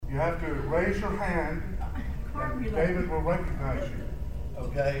You have to raise your hand, and David will recognize you.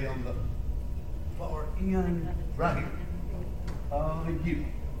 Okay, on the far end, right here. You.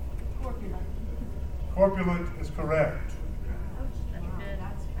 Corpulent is correct.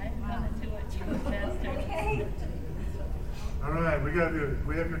 All right, we have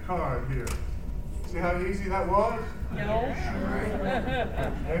your card here. See how easy that was? No.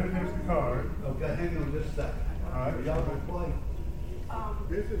 David, here's the card. Okay, hang on just a second. All right. Y'all gonna play?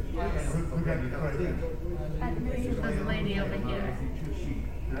 Who got your card? This lady over here.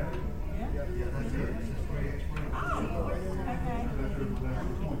 Yeah, that's it. This is 3x.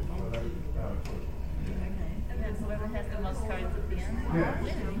 And then whoever has the most cards at the end. Yes.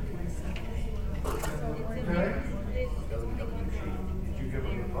 Okay. Did you give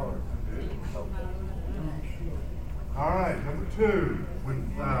him the card? All right, number 2. We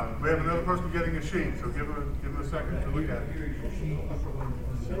have another person getting a sheet, so give him a second to look at it.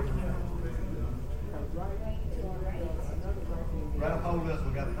 Right, hold us,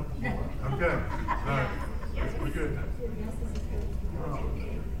 we got a couple more. Okay. We're good.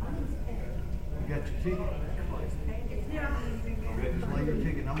 You got your ticket? Yeah. Okay, just lay your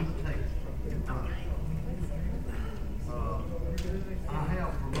ticket on the table. I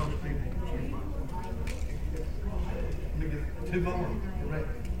have for most people. Let me get 2 more. Correct.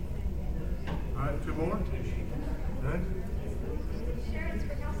 All right, 2 more. Good.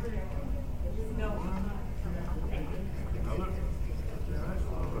 Another?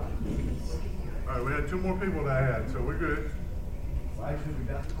 All right, we had 2 more people to add, so we're good. Actually, we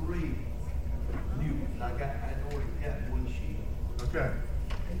got 3 new ones. I already got 1 sheet. Okay.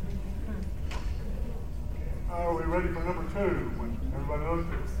 Are we ready for number 2? When everybody knows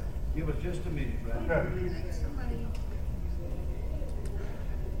this? Give us just a minute, right? Okay.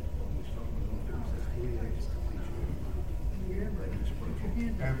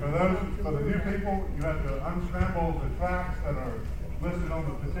 And for the new people, you have to unscramble the tracks that are listed on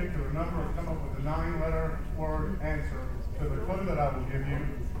the particular number and come up with a 9-letter word answer to the clue that I will give you.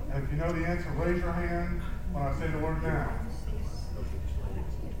 And if you know the answer, raise your hand when I say the word now.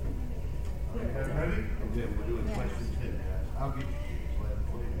 Okay, ready? Okay, we're doing question 2. I'll give you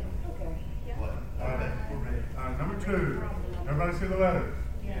okay, we're ready. Number 2. Everybody see the letters?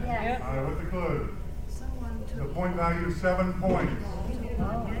 Yes. All right, what's the clue? The point value is 7 points.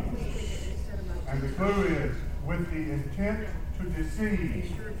 And the clue is with the intent to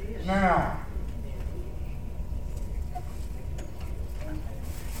deceive. Now.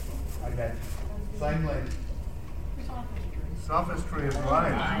 I got you. Same lady. Sophistry is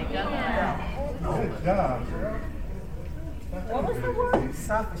right. Good job. What was the word?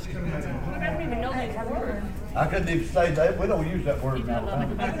 Sophistry. We don't even know that word. I couldn't even say that. We don't use that word now.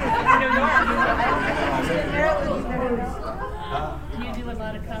 You do a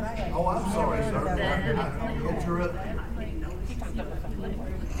lot of cosplay. Oh, I'm sorry, sir. I interrupt.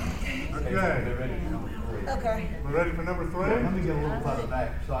 Okay. We're ready for number 3? Let me get a little further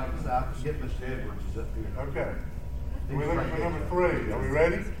back so I can get Mr. Edwards up here. Okay. We're looking for number 3. Are we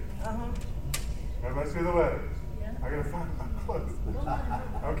ready? Everybody see the letters? I gotta find my clue.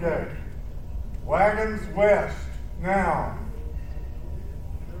 Okay. Wagons West. Now.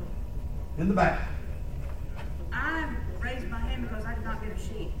 In the back. I raised my hand because I did not get a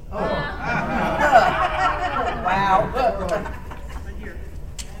sheet. Oh. Wow. But here.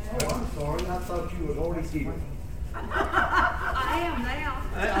 Oh, I'm sorry. I thought you was already here. I am now.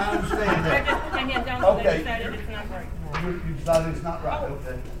 I understand that. And yet don't Okay. decided it's not right. You decided it's not right.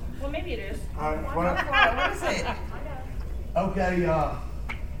 Okay. Well, maybe it is. What is it? Okay,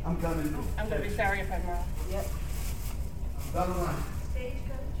 I'm coming. I'm going to be sorry if I'm wrong. Yep. Brother Ryan.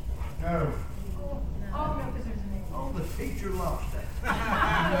 No. Oh, the teacher lost that.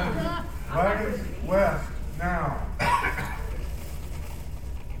 Wagons West. Now.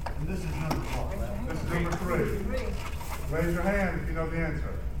 And this is number 4. This is number 3. Raise your hand if you know the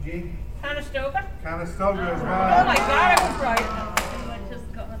answer. Gene? Conestoga? Conestoga is Oh my right. God, I was right.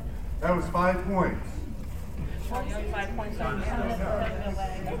 That was 5 points. Only 5 points on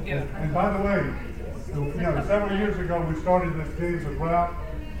And by the way, several years ago we started this games of route.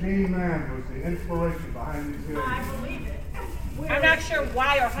 Gene Mann was the inspiration behind these games. I believe it. I'm not sure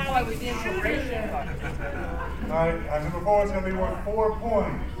why or how I was the inspiration. All right, number 4 is going to be worth 4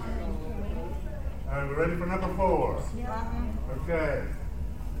 points. All right, we're ready for number 4. Okay.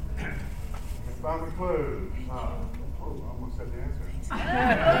 Let's find the clue. I almost said the answer.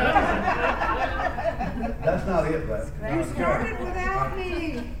 That's not it, right? You started without me.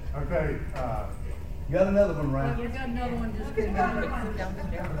 Okay. You got another one, Ryan? You got another one just getting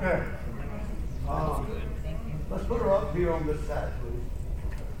Okay. Let's put her up here on this side, please.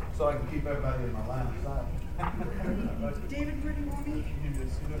 so I can keep everybody in my line of sight. David, where do you want me?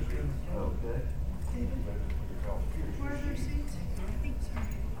 Okay. David, where are their seats? I think so.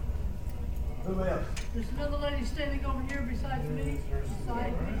 Who else? There's another lady standing over here besides me.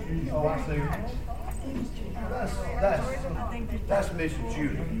 Beside me. Oh, I see. That's Miss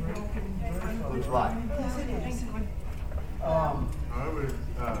Judy. Looks like.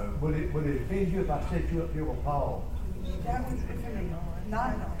 Would it offend you if I set you up here with Paul? That was for me.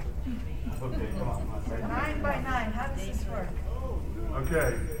 9. Okay, come on. 9 by 9. How does this work?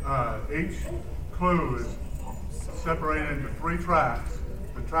 Okay, each clue is separated into 3 tracks.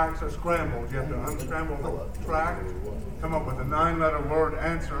 The tracks are scrambled. You have to unscramble the track, come up with a 9-letter word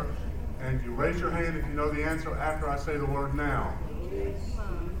answer, and you raise your hand if you know the answer after I say the word now.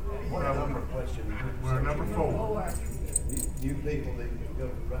 What number question? We're at number 4. You people that go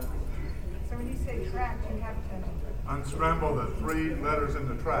to practice. So when you say track, you have to. Unscramble the 3 letters in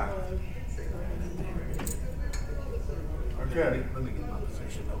the track. Okay. Let me get my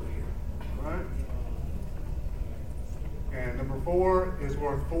position over here. Right. And number 4 is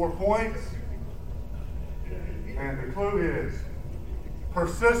worth 4 points. And the clue is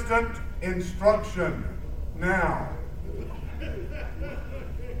persistent instruction. Now.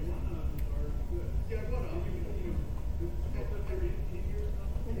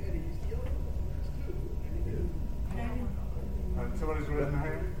 Somebody's raising their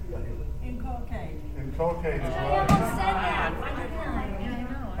hand? Inculcate. Inculcate is I right. almost said that.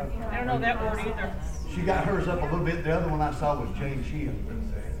 I don't know that word either. She got hers up a little bit. The other one I saw was Jane Shield.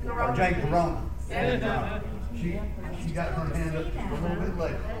 Or Jane Corona. And, she got her hand up a little bit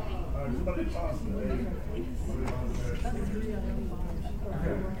later.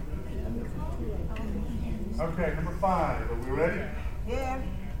 Okay, number 5. Are we ready? Yeah.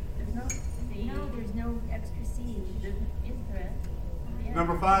 No, there's no extra C. Is there? Yeah.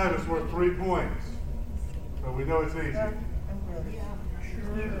 Number 5 is worth 3 points. So we know it's easy.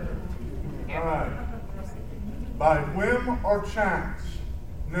 All right. By whim or chance.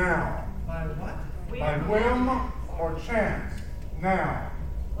 Now. By what? By whim or chance. Now.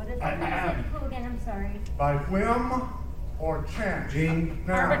 What is it? Say the clue again, I'm sorry. By whim or chance. Gene.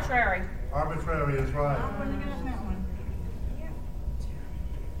 Now. Arbitrary. Arbitrary is right.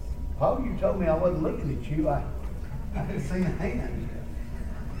 Paul, you told me I wasn't looking at you. I didn't see a hand.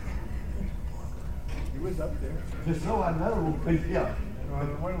 You was up there. Just so I know, because, yeah. It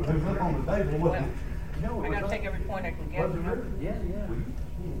was up on the table, wasn't it? I gotta take every point I can get. Was it really? Yeah,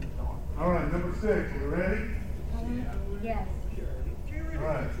 yeah. All right, number 6. Are we ready? Yes. All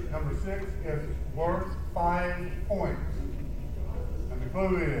right. Number 6 is worth 5 points. And the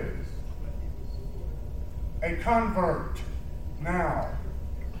clue is a convert. Now.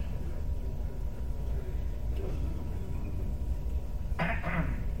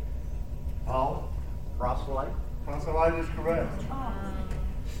 Paul? Proselyte? Proselyte is correct.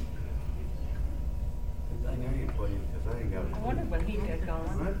 Good thing I ain't playing, because I ain't got I wondered when he did go on.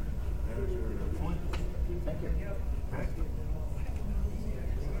 Right? There's your point. Thank you.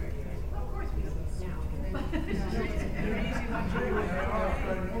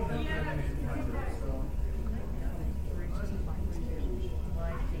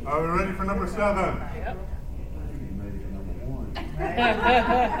 Are we ready for number 7? Yep. You made it number 1.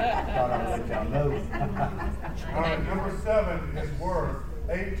 Thought I'd let y'all know. All right, number 7 is worth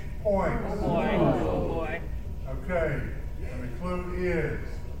 8 points. Oh boy. Oh boy. Okay, and the clue is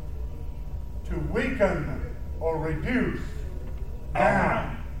to weaken or reduce.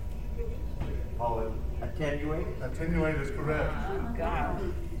 Now. Paul, attenuate? Attenuate is correct. God.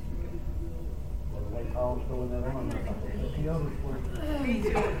 Well, the way Paul's throwing that on, the others were. Me too.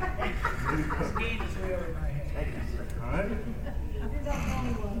 Speed is way over my head. Thank you, sir. All right?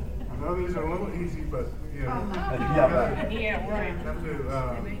 I know these are a little easy, but, you know. Yeah, right. Yeah, right. Have to,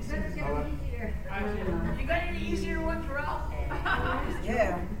 You got any easier ones, Ralph?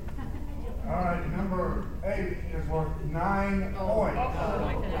 Yeah. all right, number 8 is worth 9 points. Oh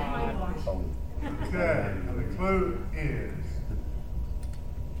my God. Okay, and the clue is.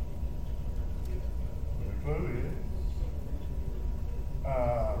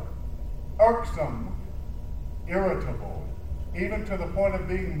 Irksome, irritable, even to the point of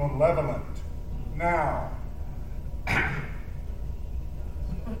being malevolent. Now.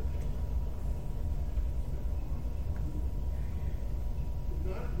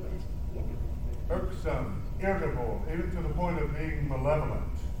 Irksome, irritable, even to the point of being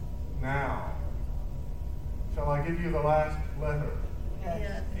malevolent. Now. Shall I give you the last letter?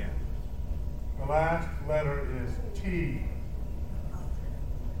 Yes. The last letter is T.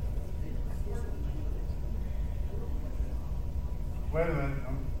 Wait a minute,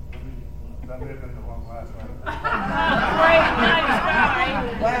 I'm I lived in the one last letter. Great, nice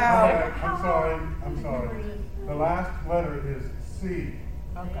guy. Wow. Okay, I'm sorry. The last letter is C.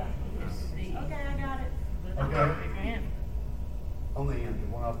 Okay. Okay, I got it. Okay? On the end, the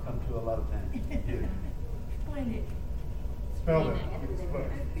one I've come to a lot of times. Yeah. Explain it. Spell it.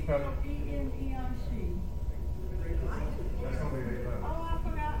 Spell it. E-N-E-I-C. That's only 8 letters. Oh, I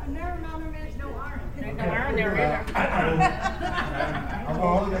forgot. Never mind, there's no iron. There's no iron there either. I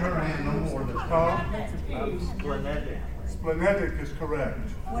won't look at her hand no more this time. Splenetic is correct.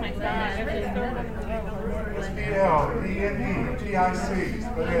 My God, this is third one in a row. Splenetic.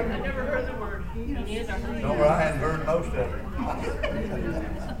 Splenetic. Never heard the word. Me neither. No, but I hadn't heard most of it.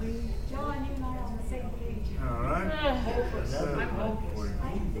 John, you and I are on the same page. All right.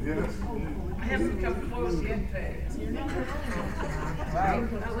 Yes. I haven't come close yet, Pat. I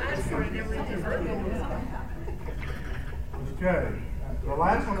last for it, never even heard of it. Okay. The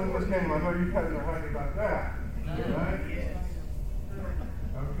last one in this game, I know you guys are happy about that. Right?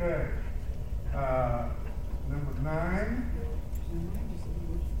 Okay. Number 9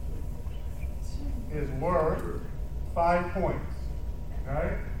 is worth 5 points.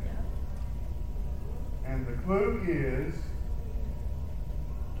 Okay? And the clue is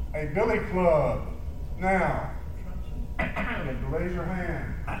a billy club. Now, you have to raise your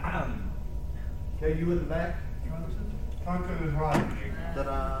hand. Okay, you in the back? Truncheon is right.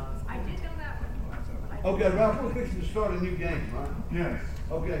 Ta-da. I did know that one. Okay, Ralph, we're fixing to start a new game, right? Yes.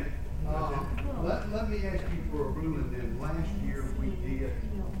 Okay, let me ask you for a ruling then. Last year we did,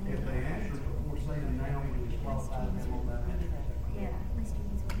 if they answered before saying now, we disqualified them on that.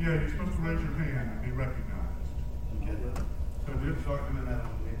 Yeah, you're supposed to raise your hand and be recognized. Okay. So we'll start doing that on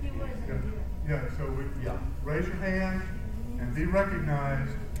the next game. Yeah, so Yeah. raise your hand and be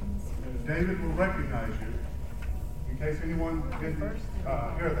recognized. David will recognize you in case anyone didn't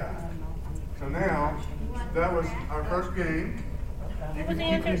hear that. So now, that was our first game. You can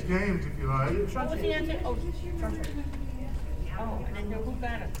keep these games if you like. What was the answer? Oh, I didn't know who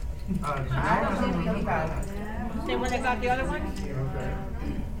got it. Same one that got the other one? Okay.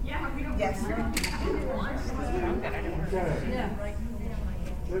 Yes. Okay.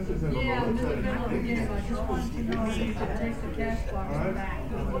 This is in the Yeah, in the middle. middle of the game, I just wanted to know if you could take the cash box Alright. back.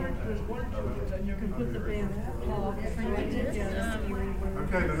 There's words, and you can put the band call, string it together.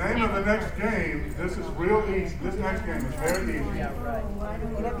 Okay, the name of the next game, this is real easy. This next game is very easy.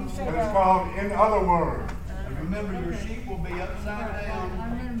 Whatever you say. And it's called In Other Words. And remember, your sheet will be upside down.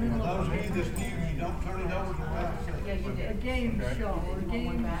 And for those of you that's new, you don't turn it over to Ralph. A game show, or a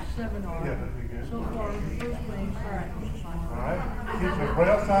game seminar. Yeah, that'd be good. So far, the first game, practice. All right? Keep it right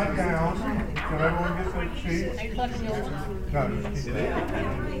upside down so everyone gets their sheet. Are you plugging the old one? No, just keep it. I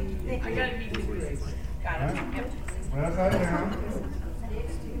gotta be got it. Yep. Right upside down.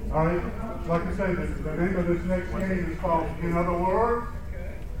 All right, like I say, the name of this next game is called In Other Words.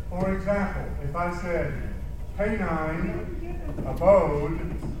 For example, if I said canine, abode,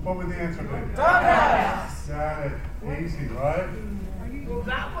 what would the answer be? Got it. Easy, right? Well,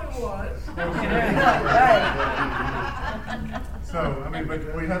 that one was. So, I mean, but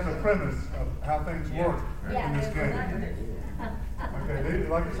we have the premise of how things work in this game. Okay,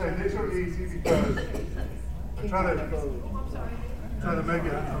 like I say, these are easy because I try to make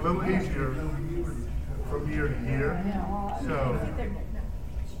it a little easier from year to year.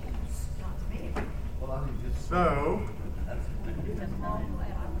 So,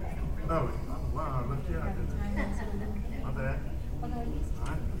 oh, wow, look, yeah, I did that. My bad. All right,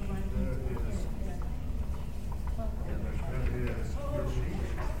 there it is. Your sheet,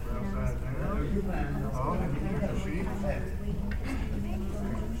 outside down. Oh, here's your sheet.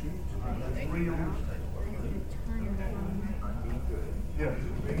 Yes,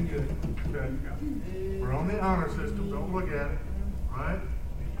 being good. Okay. We're on the honor system, don't look at it, right?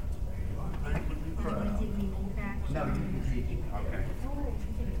 No, you can see it. Okay.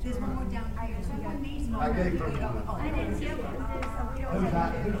 There's one more down here. Someone needs one. I gave her one. Oh, I didn't see it. Who's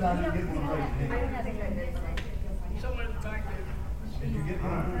out to get one of those? Someone's back there. Did you get one?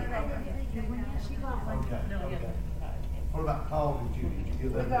 Okay. What about Paul? Did you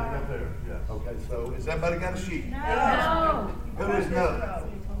give that? Up there, yes. Okay, so has everybody got a sheet? No. Who is no?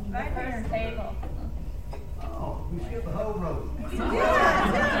 Right there, table. Oh, we skipped the whole road. I'm gonna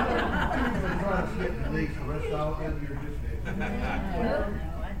try to skip the leaks, the rest all in here just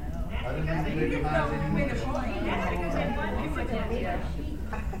I didn't need to recognize anyone.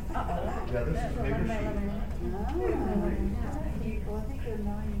 Yeah, this is a bigger sheet.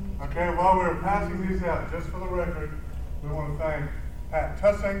 Okay, while we're passing these out, just for the record, we want to thank Pat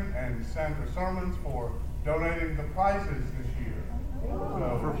Tussing and Sandra Sermons for donating the prizes this year.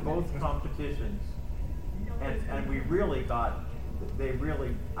 for both competitions. And we really they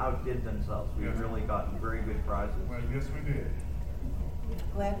really outdid themselves. We Yes. really got very good prizes. Well, yes, we did.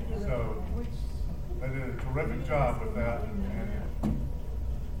 Glad to do it. So, they did a terrific job with that, and it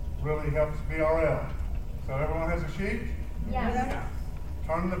really helps BRL. So everyone has a sheet? Yeah.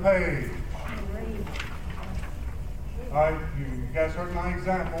 Turn the page. All right, you guys heard my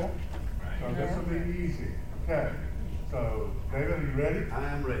example, so this will be easy. Okay, so David, are you ready? I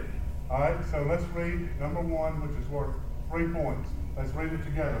am ready. All right, so let's read number 1, which is worth 3 points. Let's read it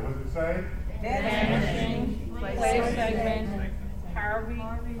together. What does it say? Vanishing play segment, Harvey.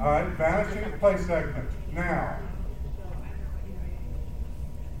 All right, vanishing play segment. Now,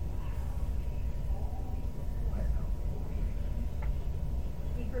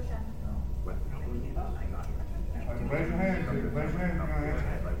 raise your hand. Raise your hand if you're going to answer.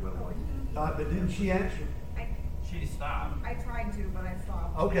 But didn't she answer? She stopped. I tried to, but I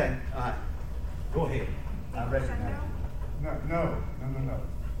stopped. Okay, all right. Go ahead. I recognize. No.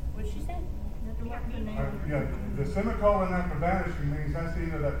 What'd she say? Yeah, the semicolon after vanishing means that's the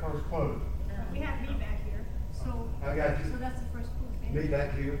end of that first clue. We have me back here. So, I got you. so that's the first clue. Me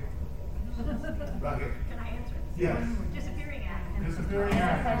back here. Right here. Can I answer? Yes. Disappearing act. Disappearing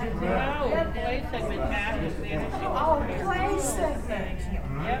act. Correct. No, play segment, Harvey's vanishing. Oh, play segment.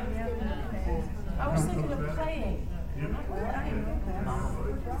 Yep. I was thinking of playing. I didn't get that.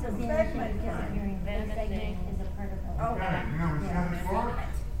 So vanishing, disappearing, segment is a part of a Okay, now we see how this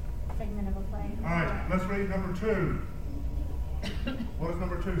works. segment of a play. All right, let's read number 2. What does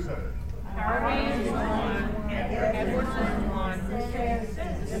number 2 say? Harvey is one, Edwards is one.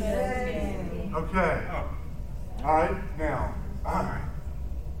 Okay. All right, now,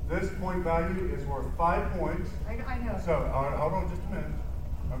 this point value is worth 5 points. I know. So, all right, hold on just a minute.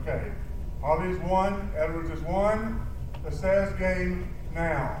 Okay. Harvey is 1, Edwards is 1. The says game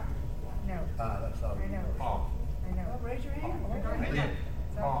now. No, That's all. I know. Paul. I know. Raise your hand. I did.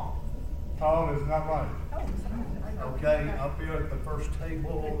 Paul is not right. Okay, up here at the first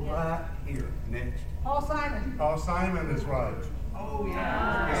table, right here, next. Paul Simon. Paul Simon is right. Oh,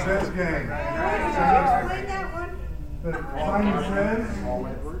 yeah. The says game. Explain that one. The Simon says.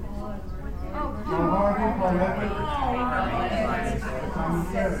 Paul Harvey, Paul Edwards. Simon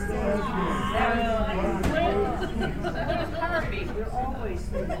says. Says game. Where's Harvey?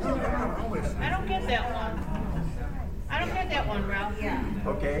 I don't get that one. I don't get that one, Ralph. Yeah.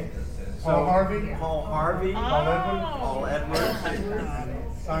 Okay. Paul Harvey. Paul Harvey. Paul Edwards. Paul Edwards.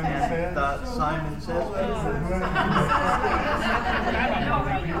 Simon says. Simon says. Okay.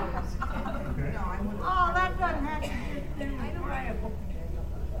 Oh, that doesn't happen.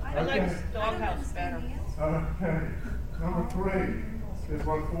 I like Doghouse better. Okay. Number 3 is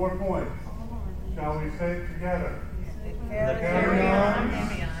worth 4 points. Shall we say it together? Carry on.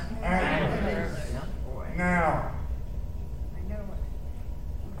 And now. I know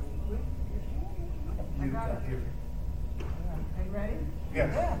it. You got here. Are you ready? Yes.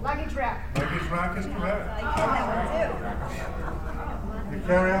 Luggage rack. Luggage rack is correct. I get that one too. You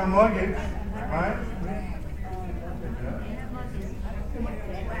carry on luggage, right?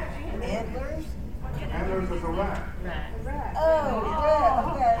 Antlers. Antlers is a rack. Oh,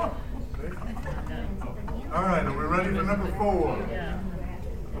 okay. All right, are we ready for number 4?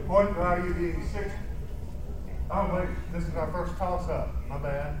 The point value being 6. Oh, wait, this is our first toss-up. My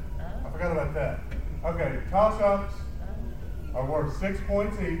bad. I forgot about that. Okay, toss-ups are worth 6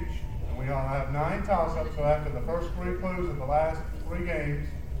 points each, and we all have 9 toss-ups. So after the first 3 clues of the last 3 games,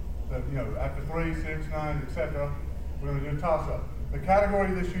 after 3, 6, 9, etc., we're going to do a toss-up. The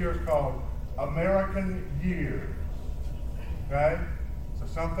category this year is called American Year. Okay? So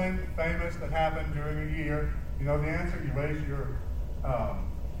something famous that happened during a year. You know the answer? You raise your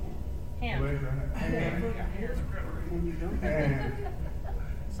Hand. And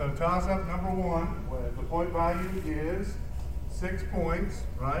so toss up number 1. The point value is 6 points,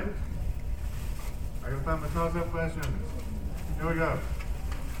 right? I gotta find my toss up questions. Here we go.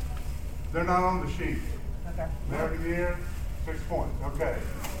 They're not on the sheet. Okay. American Year, 6 points. Okay.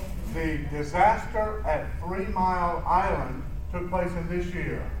 The disaster at 3 Mile Island took place in this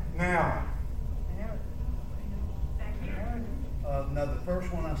year. Now. Now, the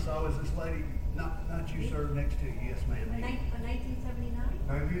first one I saw is this lady, not you, sir, next to you. Yes, ma'am. 1979?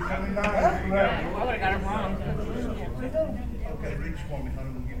 1979 is correct. I would've got it wrong. Okay, reach for me,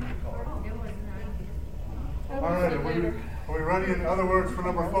 honey, we'll give you the card. All right, are we ready? In other words, for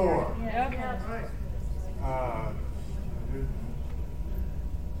number 4. Yep. I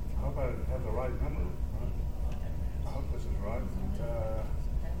hope I have the right number. I hope this is right.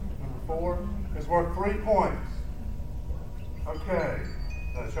 Number 4 is worth 3 points. Okay,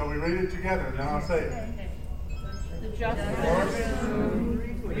 shall we read it together? And then I'll say it. The justice.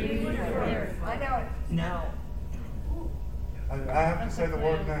 I know it. No. I have to say the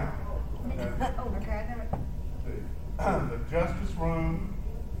word now. Okay? Okay, I know it. The Justice Room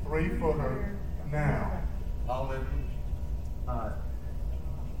 3-footer now. All in.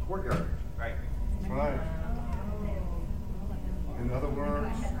 Courtyard. Right. That's right. In other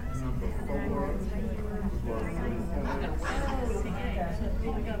words, number 4 was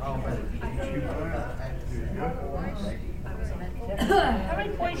How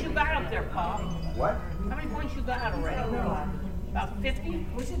many points you got up there, Paul? What? How many points you got already? About 50?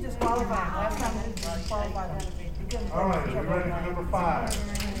 We should disqualify. Last time we disqualified them. All right, are we ready for number 5?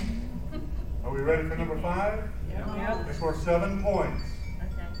 Are we ready for number 5? Yep. It's worth 7 points.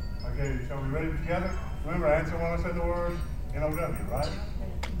 Okay, shall we read it together? Remember, answer when I said the word N-O-W, right?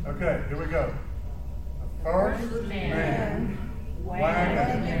 Okay, here we go. The first man,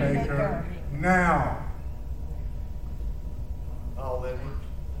 wagon maker, now. All in.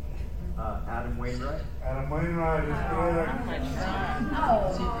 Adam Wainwright. Adam Wainwright is correct. Oh my God.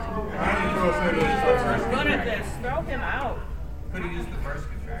 I need to say this first. Good at this. Throw him out. Could have used the first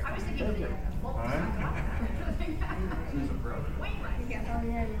contract. I was thinking. All right. He's a pro. Oh,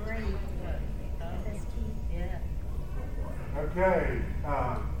 yeah, you're right. That's key. Yeah. Okay.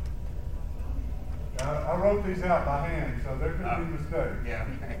 I wrote these out by hand, so there could be mistakes. Yeah.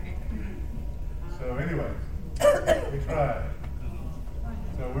 So anyway, we tried.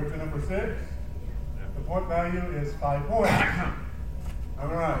 So we're to number 6. The point value is 5 points. All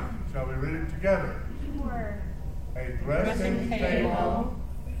right, shall we read it together? A dressing table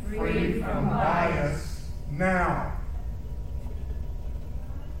free from bias now.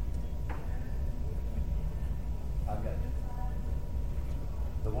 I got it.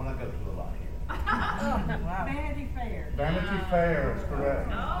 The one I go to a lot here. Vanity Fair. Vanity Fair is correct.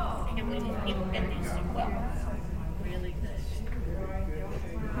 Can we get these well? Really good.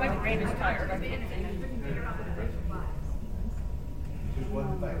 My brain is tired. I mean, Just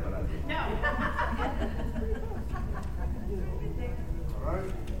wasn't bad, but I did. All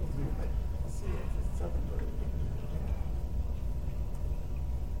right.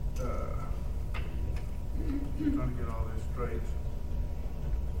 Trying to get all this straight.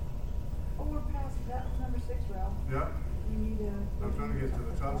 Oh, we're past, that was number 6, Ralph. Yeah, You need to. I'm trying to get to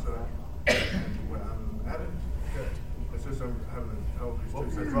the top side. When I'm at it. Okay. It's just I'm having to hold these What two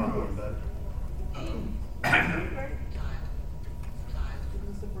was the separate drum, books. bud? Give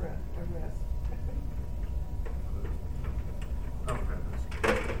us a breath, a rest. Okay.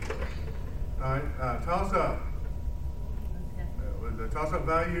 All right, toss up. The toss up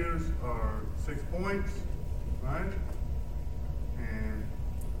values are 6 points, right? And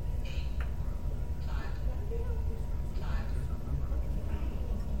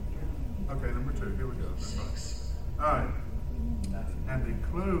okay, number 2, here we go. All right. And the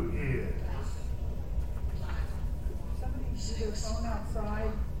clue is Somebody leave their phone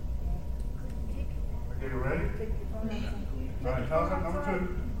outside. okay, you ready? Take your phone outside. All right, toss up number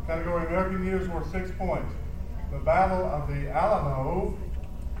 2. Category American years worth 6 points. The Battle of the Alamo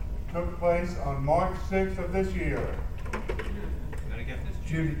took place on March 6th of this year. Gotta get this.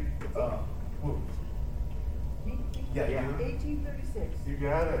 Judy, whoops. Yeah, yeah. 1836. You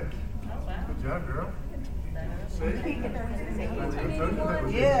got it. oh, wow. Good job, girl. See?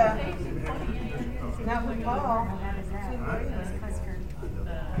 Yeah. Not with Paul.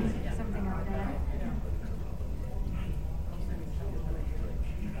 Something like that.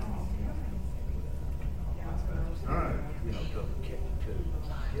 All right. You know, double kick too.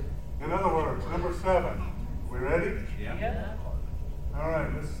 In other words, number 7. We ready? Yeah. Yep. All right,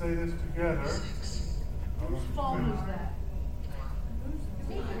 let's say this together. Whose phone is that?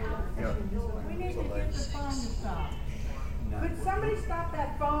 Yeah. We need to get the phone to stop. Could somebody stop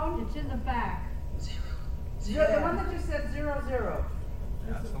that phone? It's in the back. The one that just said 00.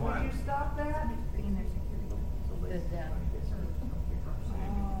 That's the Would one. you stop that?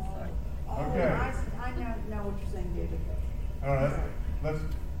 Oh, Okay. I know what you're saying, David. All right. Let's,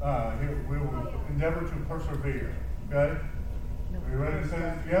 here, we will endeavor to persevere. Okay? Are you ready to say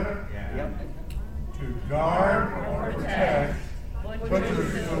this together? Yeah. Yep. To guard or protect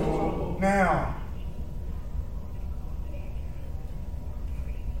butcher's tool now.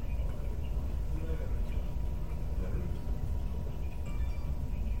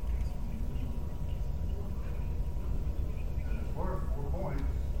 And it's worth 4 points.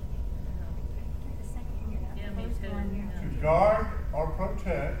 Yeah, me too. To guard or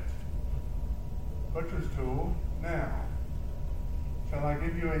protect butcher's tool now. Shall I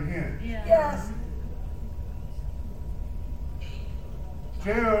give you a hint? Yeah. Yes.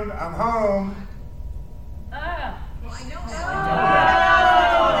 June, I'm home. Ah. Well, I know.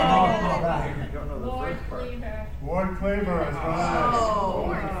 You don't know the Lord, first part. leave her. Ward Cleaver is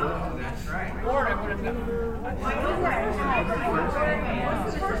right. That's right. Lord, I would have been.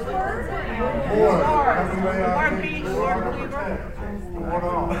 What's the first word? Ward, Ward W-A-R-D, beach, ward Ward to Cleaver. protect. Ward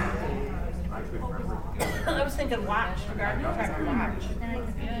off. I was thinking watch, the garden tractor watch.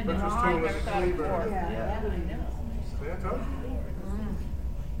 But you're I still never a thought of Cleaver. Ward. See, I told you.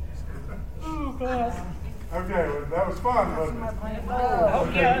 Oh, God. Okay, well, that was fun, wasn't it?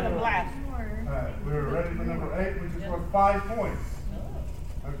 Oh, yeah, the blast. Alright, we're ready for number 8, which is worth 5 points.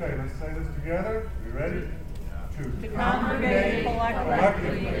 Okay, let's say this together. You ready? To congregate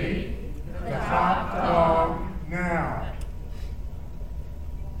collectively, the top dog now.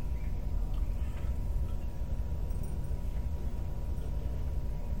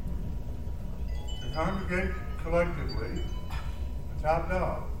 To congregate collectively, the top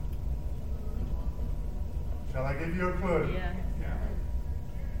dog. Shall I give you a clue? Yeah.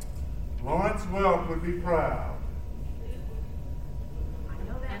 Lawrence Welk would be proud.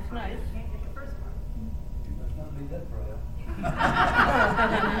 That's nice. You must not be that proud.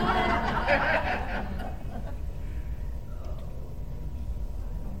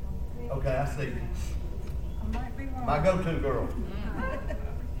 Okay, I see. I might be wrong. My go-to girl.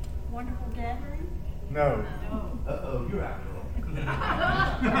 Wonderful gathering? No. Uh-oh, you're out, girl.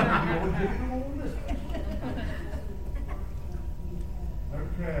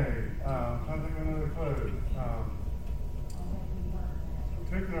 Okay, something another clue.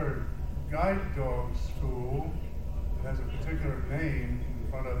 Particular guide dog school that has a particular name in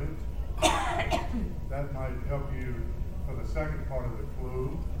front of it. That might help you for the second part of the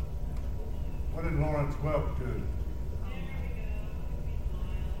clue. What did Lawrence Welk do?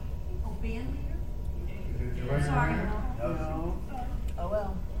 Oh, band leader? Did you raise your Sorry, hand? no. Oh,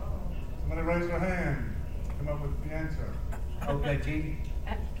 well. Somebody raise their hand. Come up with the answer. Okay, Jean?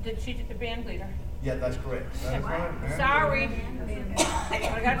 Did she, the band leader? Yeah, that's correct. That is right, man. Sorry. But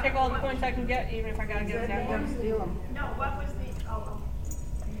I gotta take all the points I can get, even if I gotta get that one. Steal them. No, what was the,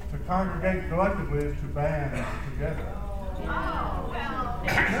 To congregate collectively is to band together. well.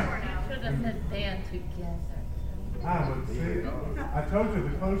 Should have said band together. I would see. I told you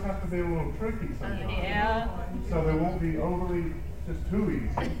the clues have to be a little tricky sometimes. Yeah. So they won't be overly just too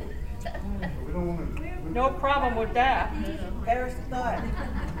easy. We don't want to. No problem with that. There's the thought.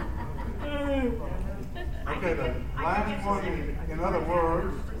 Okay, the last one, in other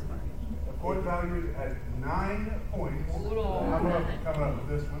words, the point value is at 9 points. I'm coming up with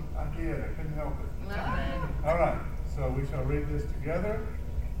this one. I did, I couldn't help it. All right, so we shall read this together.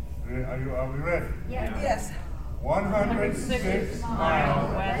 Are we ready? Yes. 106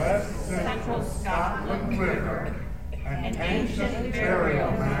 miles west Central Scotland River, an ancient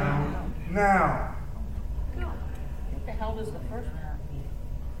burial mound. Now, What the hell does the first one?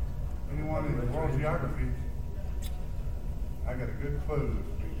 anyone in world geography, I got a good clue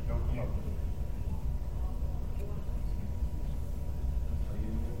if we don't come up with it.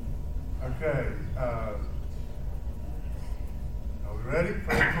 Okay, are we ready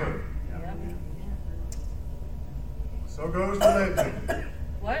for the clue? So goes the legend.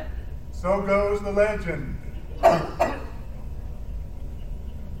 What? So goes the legend.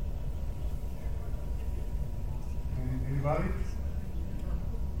 Anybody?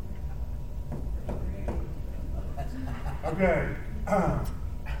 Okay. I'm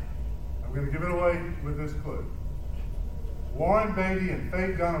going to give it away with this clue. Warren Beatty and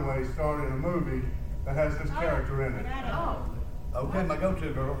Faye Dunaway starred in a movie that has this character in it. Okay, my go-to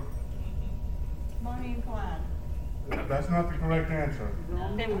girl. Bonnie and Clyde. That's not the correct answer.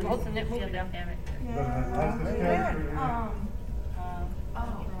 They were both in that movie, though. But it has this character in it.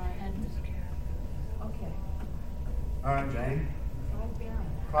 Okay. All right, Jane.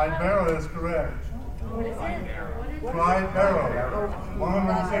 Clyde Barrow is correct. What is it? Clyde Barrow,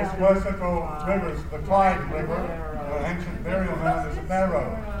 106 West Central Rivers, the Clyde River, the ancient burial mound is a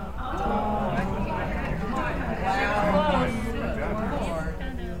barrow.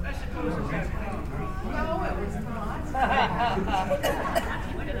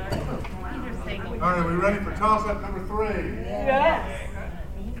 All right, are we ready for toss-up number 3? Yes.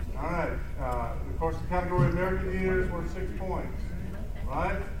 All right, of course, the category of American years were 6 points,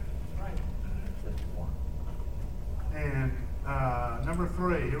 right? And number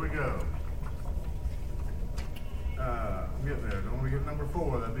 3, here we go. I'm getting there. Don't want to get number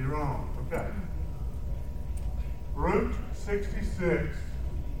 4. That'd be wrong. Okay. Route 66,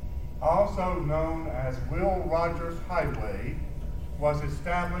 also known as Will Rogers Highway, was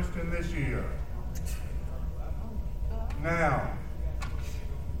established in this year. Now,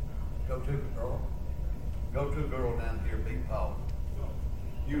 Go-to girl. Go-to girl down here, beat Paul.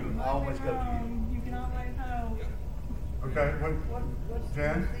 You, I always go to you. You can always hold. Okay, What's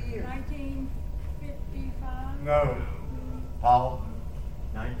Jan? the year? 1955? No, Paul?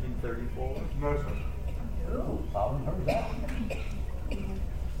 1934. no, sir. Ooh, Paul, heard that.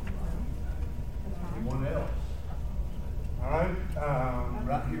 Anyone else? All right,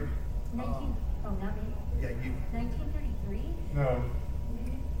 Right here. 19, oh, not me. Yeah, you. 1933? no.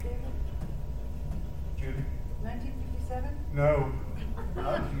 Judy? 1957? No.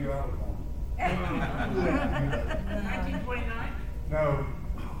 That's the year I was born. 1929? No.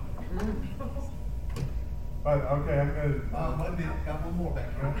 But, okay, I'm gonna, Wait a minute, got one more back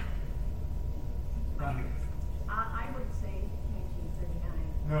here. Right here. I would say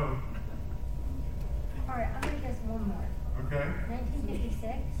 1939. no, All right, I'm gonna guess one more. okay,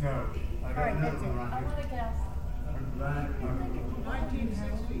 1956? no, I All got right, another that's it. one I right here. wanna guess. Right.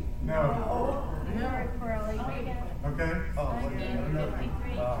 1960? no, Mary Crowley. okay? Oh, wait a minute, another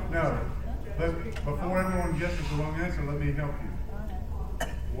one. No. Before everyone guesses the wrong answer, let me help you.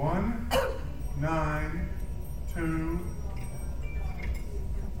 1, 9, 2,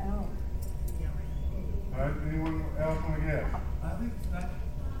 Oh. all right, anyone else want to guess? I think it's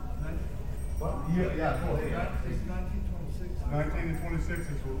What? Yeah, yeah, go ahead. it's 1926. 19 and 26 is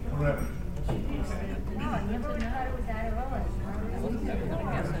correct. No, I never would have thought it was that early.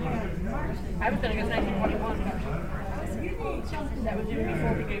 I was gonna guess 1921. That was even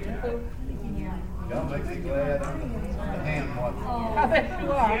before we gave the clue. Y'all make me glad I'm the hand watching. I bet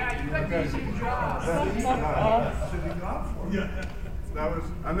you are. That was,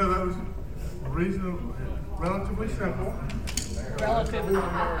 I know that was reasonable, relatively simple. Relative.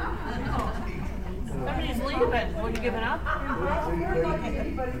 Somebody's leaving. What, you giving up?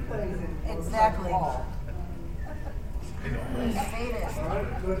 Anybody plays it. Exactly. All right,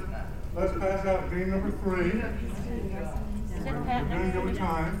 let's pass out game number 3. Sit We're Pat gonna next go to with you.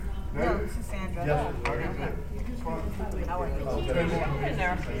 time. No, David? this is Sandra. Yes, Okay, good. How are you? You're in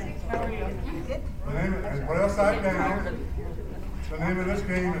there. How are you? Good. The name, and right upside down, the name of this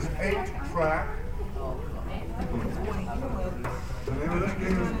game is 8-track. The name of this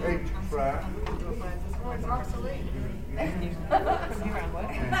game is 8-track. You're on what?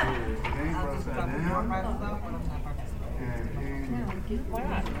 And the game right upside down. Why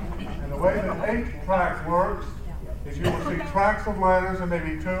not? And the way that 8-track works is you will see tracks of letters and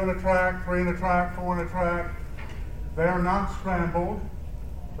maybe 2 in a track, 3 in a track, 4 in a track. They are not scrambled,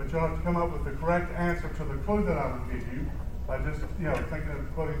 but you'll have to come up with the correct answer to the clue that I will give you by just, thinking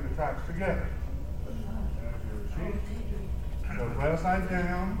of putting the tracks together. There's your sheet. So right upside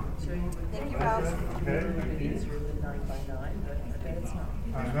down. Thank you, Bob. Okay, thank you.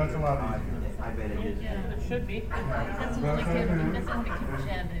 That's a lot easier. I bet it is. Yeah, it should be. Right upside down.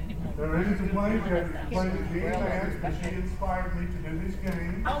 There isn't some plays, you have to play the G dance, because she inspired me to do these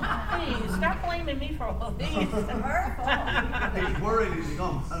games. Oh, please, stop blaming me for all these. He's worried he's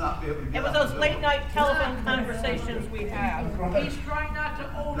gonna not be able to get It was out those the late door. night telephone conversations we have. He's trying not to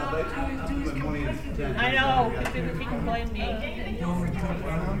own No, up they- to his when he was 10. I know, he can blame me. I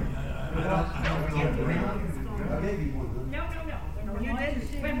gave you one. No. You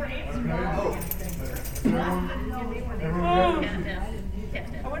didn't. We were answering. Oh, Everyone good?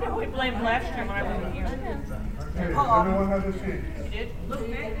 I wonder who we blamed last year when I wasn't here. Okay, everyone have a sheet. You did?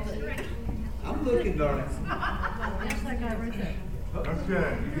 I'm looking, darling.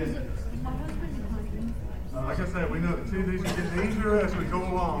 Okay. Like I said, we know that these are getting easier as we go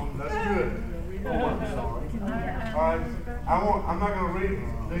along. That's good. All right. I'm not gonna read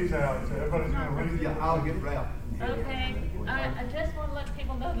these out, so everybody's gonna read. Yeah, I'll get Ralph. Okay, I just want to let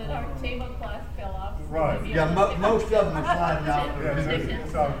people know that our tablecloth fell off. Right. Yeah, most of them are sliding out. Yeah,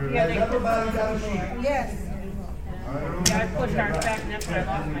 it's all good. Yeah, Has everybody got a sheet? Yes. All right, everyone- Yeah, I pushed ours back and that's where I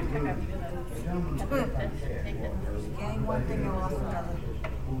lost my pickup. Gang one thing or off another.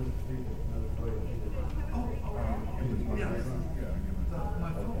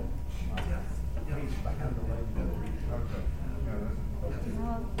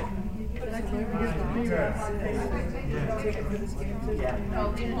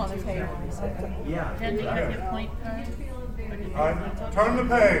 Oh, these on the table. Yeah. Jen, do you have your point? All right, turn the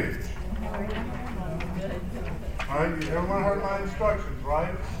page. All right, everyone heard my instructions,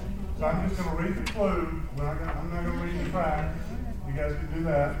 right? So I'm just gonna read the clue. I'm not gonna read the track. You guys can do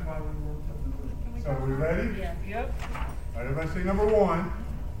that. So are we ready? Yep. All right, everybody see number 1.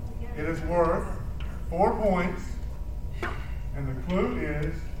 It is worth 4 points. And the clue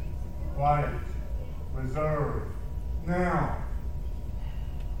is quiet, reserve. Now.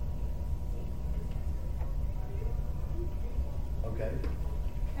 Okay.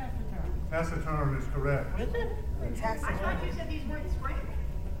 Taciturn is correct. Is it? I thought you said these weren't scrambled.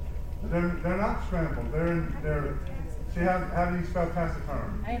 They're not scrambled, they're, see how do you spell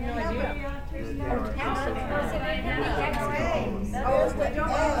taciturn? I have no idea. Oh, we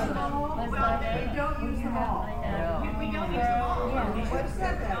don't use them all? We don't use them all. We don't use them all. What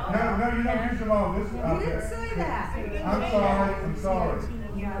said that? No, you don't use them all, this, You okay. didn't say that. I'm sorry.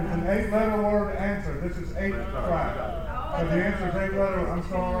 It's an 8-letter word answer, this is 8 track. So the answer is 8-letter, I'm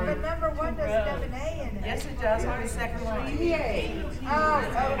sorry. But number one doesn't have an A in it. Yes, it does on the second line. EA.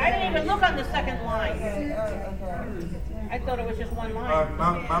 I didn't even look on the second line. Okay. I thought it was just one line.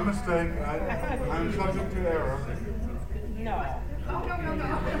 My mistake, I'm subject to error. No. Oh, no.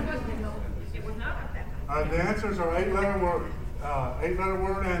 It was not like that. The answers are 8-letter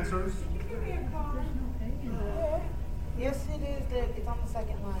word answers. Yes, it is, it's on the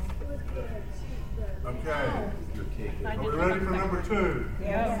second line. Okay. Are we ready for number 2?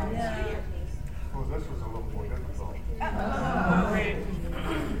 Yeah. Oh, this was a little more difficult. Great.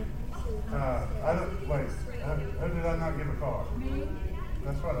 I don't, wait, how did I not give a card?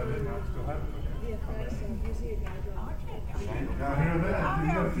 That's right, I didn't, I still have it. Now,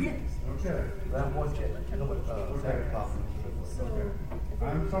 here it is. Okay. That one check, second copy. Okay.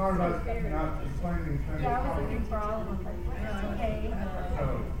 I'm sorry about not explaining things. Yeah, I was looking for all of them, but it's okay. So,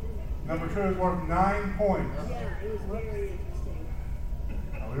 number 2 is worth 9 points.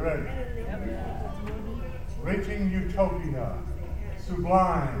 Are we ready? Reaching utopia.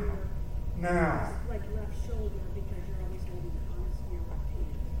 Sublime. Now. Like left shoulder because you're always holding the harness in your left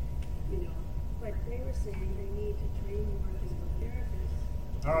hand, you know. But they were saying they need to train more physical therapists.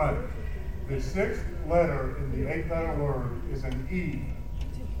 All right. The 6th letter in the 8-letter word is an E.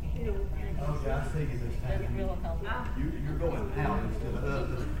 You know, Okay, I see you this time. You're going out instead of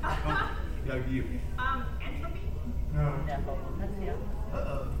no, you. Entropy? No.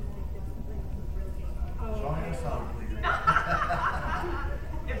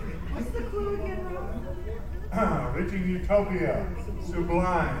 What's the clue again, Ron? Reaching utopia.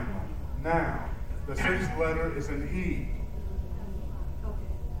 Sublime. Now. The 6th letter is an E.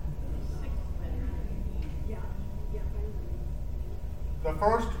 The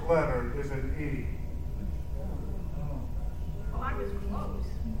first letter is an E. Oh, I was close.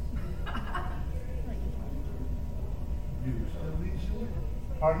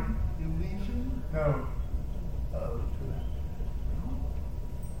 Pardon? No.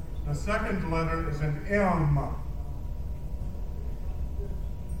 The second letter is an M.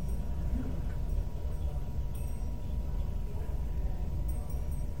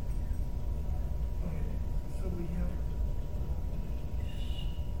 So we have,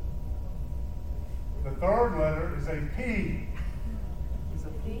 The third letter is a P. Is a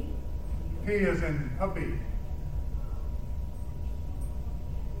P? P is in puppy.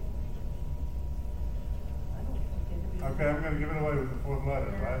 Okay, I'm going to give it away with the 4th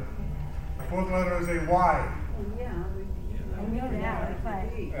letter, right? The 4th letter is a Y. Yeah. I know that, but.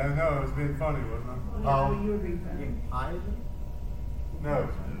 And no, it was being funny, wasn't it? Oh, You would be funny. No.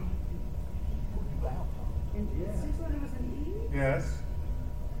 And the 6th letter was an E? Yes.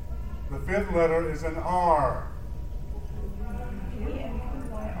 The 5th letter is an R.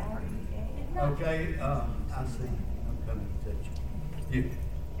 okay, I see. I'm coming to touch you. You.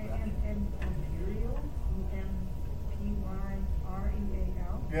 And Imperial? Impyreal?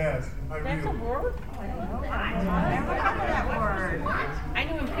 Yes. That's a word? I don't know. I never heard that word. I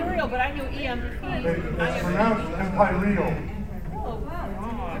knew imperial, but I knew EMP. It's pronounced imperial. Oh, wow.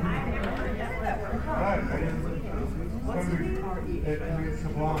 Right. It means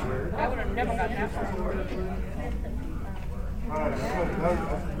sublime. I would have never gotten that far. Right.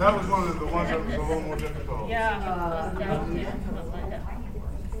 That was one of the ones that was a little more difficult. Yeah.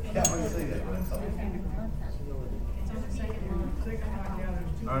 Yeah, I see that.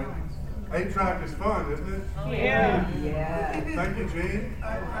 All right. 8-track is fun, isn't it? Yeah. Yeah. Thank you, Gene.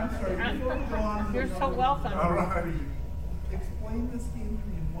 I'm sorry, before we go on. You're so welcome. All right. Explain this game to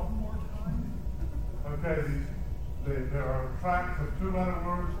me one more time. Okay, there are tracks of 2-letter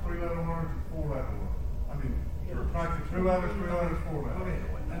words, 3-letter words, and 4-letter words. I mean, there are tracks of 2 letters, 3 letters, 4 letters. Okay,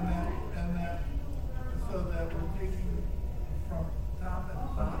 and that, so that we're taking from top and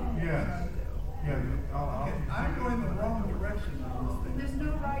bottom? Yes. Yeah, Okay, I'm going the wrong direction on this thing. There's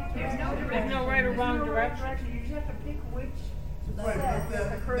no right direction. There's no right or wrong There's no right direction. You just have to pick which Wait, but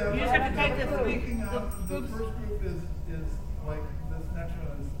set occurs. You just have to take the Speaking of, the groups. first group is like, this next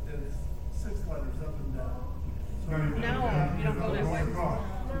one is 6 letters up and down. So No, you don't go that way. Across.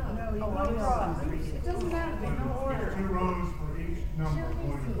 No, you go across. It doesn't matter, there's no order. 2 rows for each number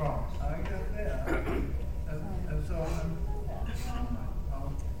going across. I got that. And so I'll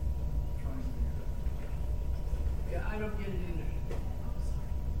try don't get it either.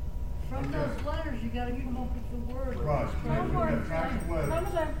 From those letters, you gotta come up with the word. Right. Some You words, got tracts of letters. some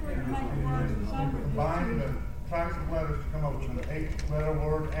of them words make the words, and some words Combine the just. tracts of letters to come up with an 8-letter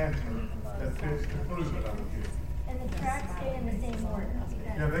word answer that fits the clue that I will give. And the tracks stay in the same order.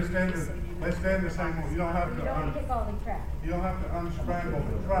 Yeah, they stand the same way. You don't have You don't to, pick all the tracks. you don't have to unscramble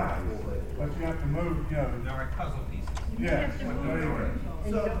the tracks, but you have to move, you know. There are puzzle pieces. Yes, there you go.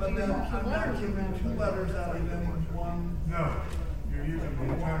 So, but then I'm not giving 2 letters out of any one. No, you're using the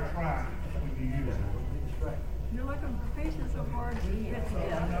entire track when you use it. You're looking for pieces of words that fit So I'm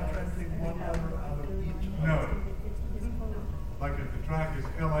together. not trying to take 1 letter out of each. No. Like if the track is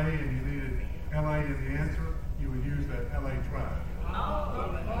LA and you needed LA in the answer, you would use that LA track.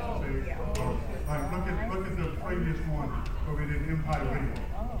 See, like look at the previous one where we did Empire Real.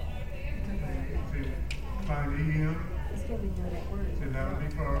 See, find EM, see that would be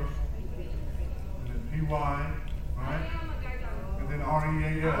first, and then PY, right? And then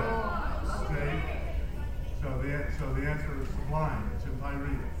REAL, see? So the answer is Sublime, it's Empire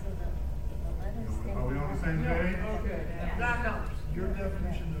Real. Are we on the same page? Your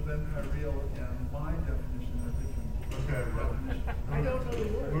definition of empyreal and my definition are different. Okay, well, I don't know the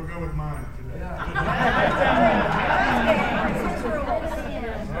word. we'll go with mine today.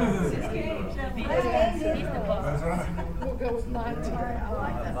 That's right. We'll go with mine too. All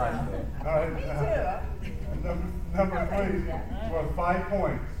right. Number 3 for 5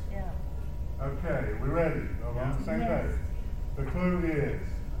 points. Okay, we ready? Are we on the same page? The clue is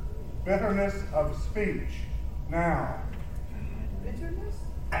bitterness of speech. Now. Bitterness?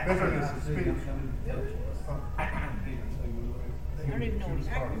 Bitterness of speech. I don't even know what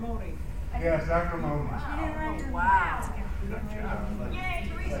Acrimony. Yes, acrimony. Wow. Yay,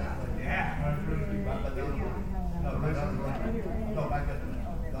 Teresa. Yeah. No, back up.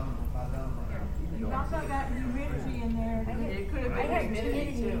 You've also got humidity in there. It could have I had been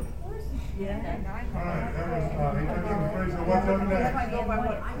humidity humidity. too. Yeah. All right, that was, he took number 3, so what's up If I next? go by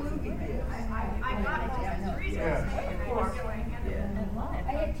what clue he gives. I got it. Teresa. Yes.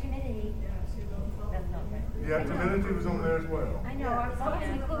 I had humidity. Yeah, timidity was on there as well. I know, I was looking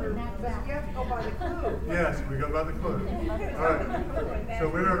at the clue and that's But you have to go by the clue. Yes, we go by the clue. All right, so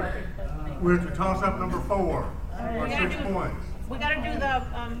we're to toss up number 4 for 6 points. We gotta do the,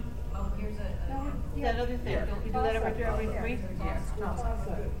 that other thing, don't we do that every 3? Yes.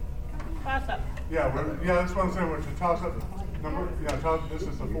 Toss up. Yeah, that's what I'm saying, we're to toss up number, this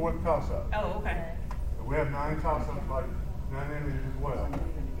is the 4th toss up. Oh, okay. We have 9 toss ups, like 9 enemies as well.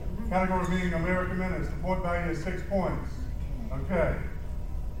 Category being American minutes, the point value is 6 points. Okay.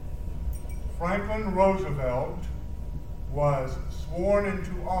 Franklin Roosevelt was sworn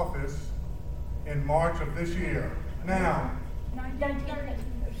into office in March of this year. Now,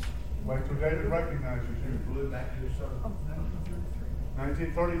 wait till David recognizes you.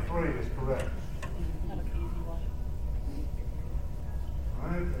 1933 is correct. All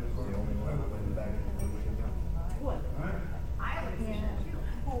right.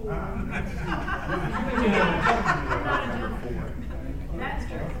 All right. That's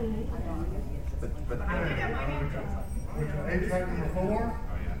true. But Which is track number 4?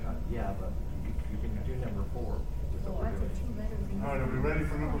 yeah, but you can do number 4. Is what we're doing. All right, are we ready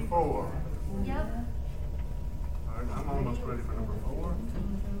for number 4? All Yep. right, I'm almost ready for number 4.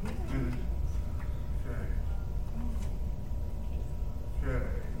 Okay. Okay.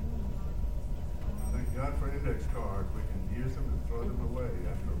 Thank God for index cards. We can use them and throw them away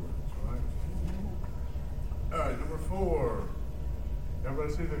afterwards, right? All right, number 4.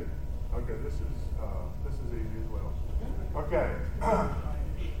 Everybody see the? Okay, this is easy as well. Okay.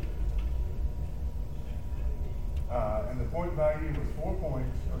 And the point value was 4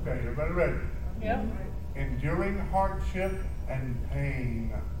 points. Okay, everybody ready? Yep. Enduring hardship and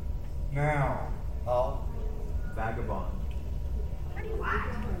pain. Now. Vagabond. There's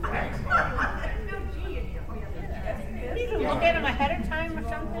no G in here. What do you do, look at them ahead of time or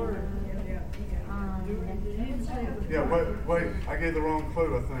something? Yeah, wait, I gave the wrong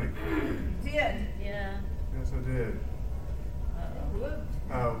clue, I think. Did. Yeah. Yes, I did.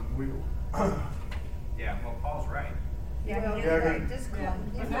 We, Yeah, well, Paul's right. Yeah, Yeah, okay. just.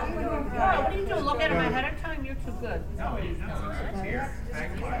 What do you do, look at them ahead of time? You're too good. No, it's here.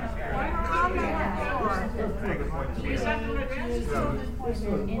 Vagabond is here.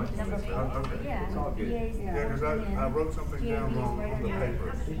 Okay. Yeah. It's all good. Yeah, because I wrote something down wrong on the paper.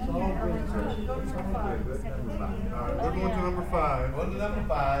 All right, we're going to number 5. Go to number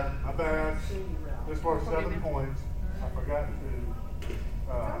 5. My bad. This was 7 points. I forgot to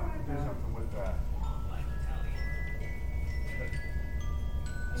do something with that.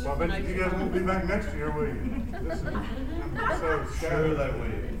 Well, I bet you guys won't be back next year, will you? This is so Sure scattered. they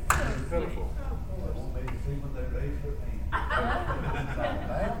will. It's pitiful. Won't be to see when they raise their hand.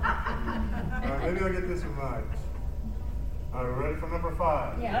 All right, maybe I'll get this one right. All right, ready for number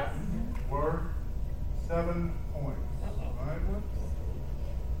 5? Yes. Word, 7 points. All right?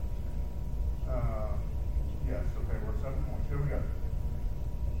 Yes, okay, we're 7 points. Here we go.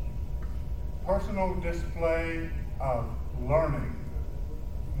 Personal display of learning.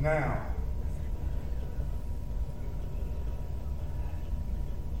 Now.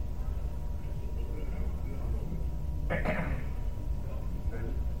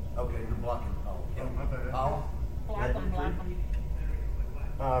 Okay, you're blocking Paul. Oh, my bad. Paul? Block 'em, block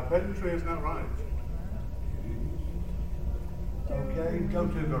 'em. Pedantry is not right. Okay, go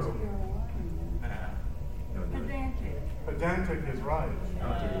to girl. Pedantic. Pedantic is right. I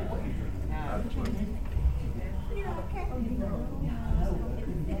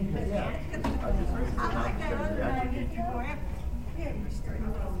like that other one. You go after.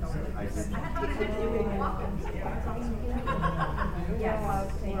 I thought it had to do with walking. Yes.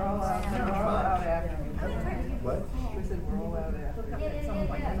 We're all out after. What? We said we're all out after.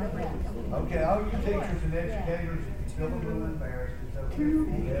 Okay, all you teachers and educators, if you feel a little embarrassed, it's okay.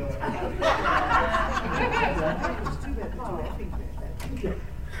 It's too bad, too bad.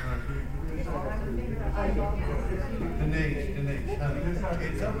 Denise, honey,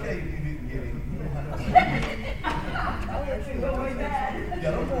 it's okay if you didn't get it.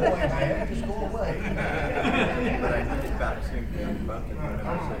 Yeah, don't go away, man, just go away. But I think about sinking about the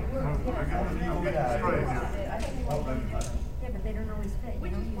Yeah, but they don't always fit. You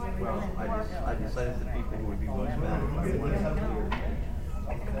don't use every Well, one. I decided the people who would be most valuable.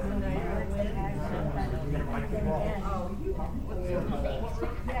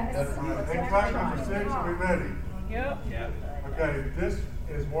 In fact, number 6, are we ready? Yep. Yeah. Okay, this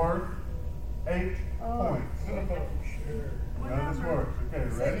is worth 8 points. Now this works. Okay,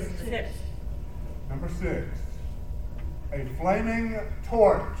 ready? 6. Number 6. A flaming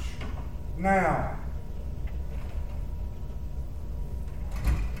torch. Now.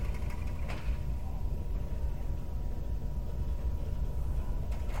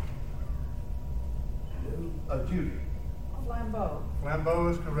 Judy. Flambeau. Flambeau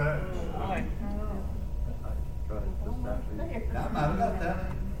is correct. I tried it just after. Now, I'm not about that.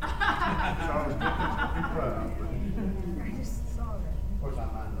 Charles Dickens would be proud. I just saw that. Of course, I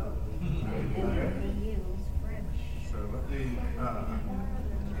might know. They use French. So let me,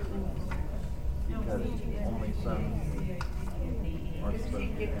 Because only some are supposed to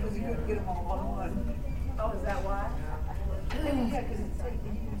Because you couldn't get them all on one. Oh, is that why? Yeah, because it's like,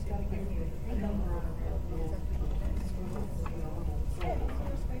 you just gotta give me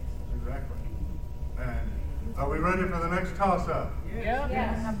exactly. And are we ready for the next toss-up? Yep.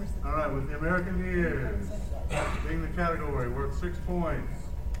 Yes. All right, with the American years being the category, worth 6 points.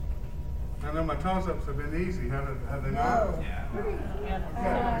 I know my toss-ups have been easy, have they not? Yeah. Okay,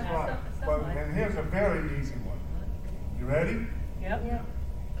 that's right. Well, and here's a very easy one. You ready? Yep.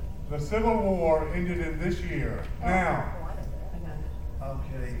 The Civil War ended in this year. Now.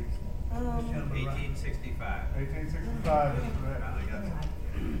 Okay. 1865. 1865 is correct.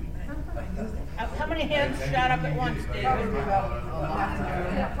 How many hands shot up at once, David?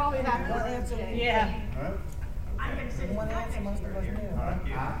 Yeah, probably that one answer. Yeah. All right? I'm gonna say One that answer most of us knew. All right.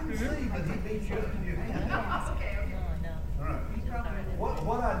 I can see, but he beat you. Okay. All right.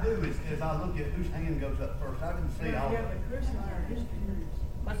 What I do is I look at whose hand goes up first. I can see all of it. Chris and I are history.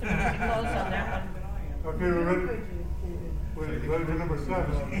 Must have been pretty close on that one. Okay, we're ready. We're ready for number 7. Are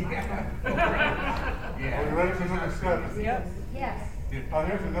we ready for number 7? Yep. Yes. Oh,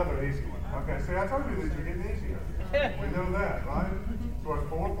 here's another easy one. Okay, see, I told you these are getting easier. We know that, right? It's worth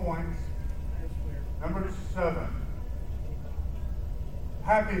 4 points. Number 7.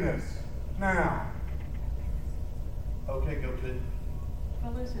 Happiness. Now. Okay, go to.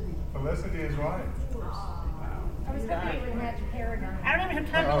 Felicity. Felicity is right. I was hoping you would match paradigm. I don't even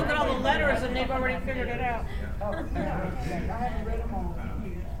have time to look at all the letters and they've already figured it out. Oh, yeah, I haven't read them all.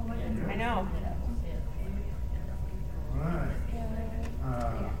 I know. All right.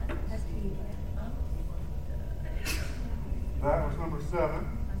 That was number 7. I'm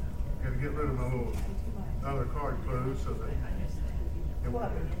going to get rid of my little other card clues so that.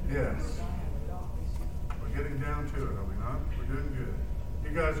 Yes. We're getting down to it, are we not? We're doing good.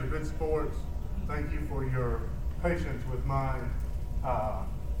 You guys are good sports. Thank you for your patience with my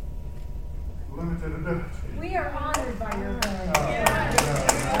limited ability. We are honored by your ability.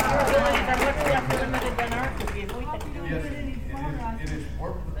 I'm much less limited than ours would be if we could do Yes, it. it is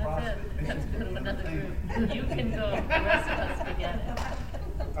worth the price. That's it. That's good of another group. You can go, the rest of us forget it.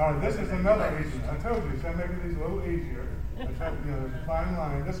 All right, this is another easy one. I told you, so I'm making these a little easier. I told you, there's a fine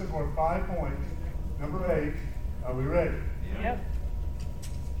line. This is worth 5 points. Number 8. Are we ready? Yep.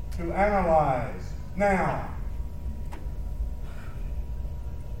 To analyze. Now.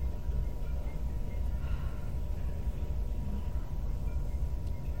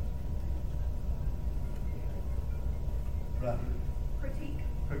 Right. Critique.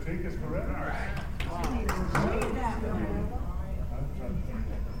 Critique is correct. All right.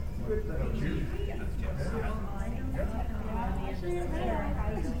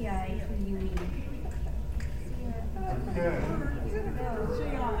 Okay.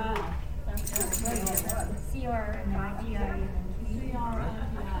 CR and then GI and then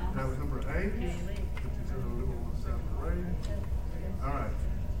That was number 8. Which is a little separate. All right.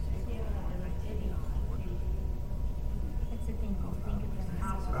 That's the thing, you think of them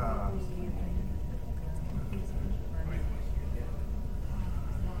as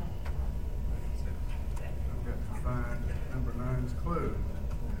I've got to find number 9's clue.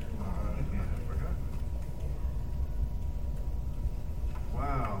 I forgot.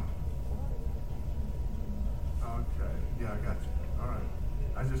 Wow. Okay. Yeah, I got you. All right.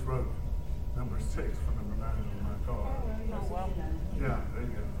 I just wrote number 6 for number 9 on my card. Oh, well. Yeah, there you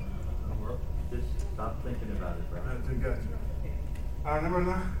go. That'll work. Just stop thinking about it, bro. I got you. All right, number 9.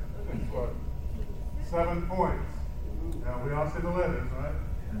 It's what? 7 points. Now, we all see the letters, right?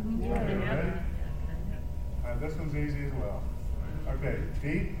 Okay, ready? This one's easy as well. Okay,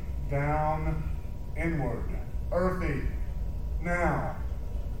 deep down inward. Earthy. Now.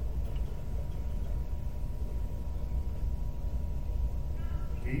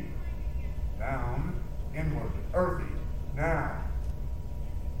 Deep down inward. Earthy. Now.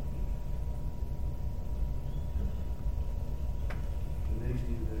 Denise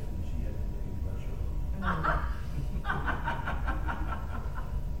knew this and she had to think about sure.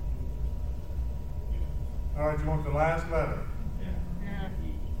 All right, you want the last letter? Yeah.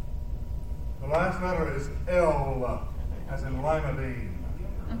 The last letter is L, as in lima bean.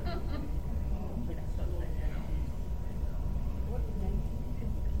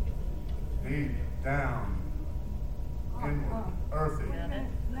 Deep down, inward, earthy. Never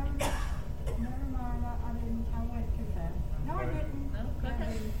mind, I went too fast. No, I didn't. No, go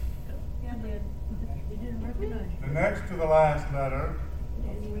ahead. Yeah, I did. You didn't recognize The next to the last letter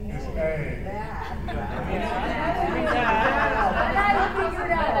is A.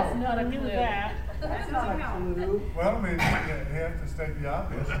 That is not a clue. That's not a clue. Well, I mean, you have to state the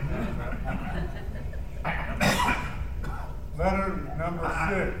obvious. Letter number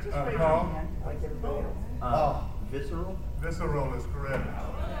 6, Paul. Visceral? Visceral is correct.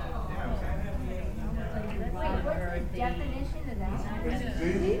 Wait, what's the definition of that? It's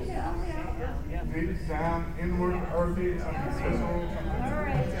deep down, inward, earthy, something visceral, something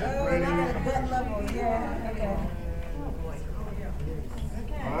gritty, something. That level, yeah, okay.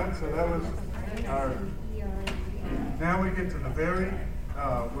 All right, so that was our, now we get to the very,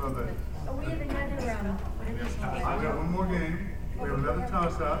 Oh, we have another, we got one more game. We have another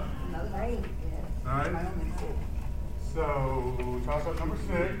toss-up. Right. All right. So, toss-up number 6.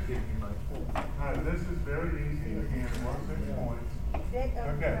 All right, this is very easy again, 6 points.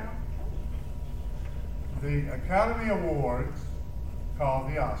 Okay. The Academy Awards, called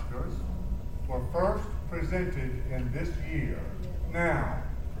the Oscars, were first presented in this year. Now,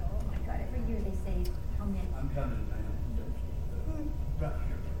 every year they say how many. I'm coming now. Right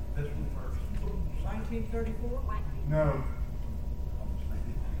here. This one first. 1934? no,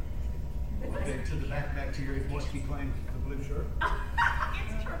 Okay, to the back to your, what he claims, the blue shirt.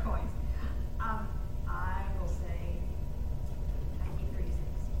 It's turquoise. I will say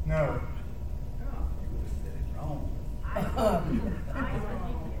 1936. no, Wrong.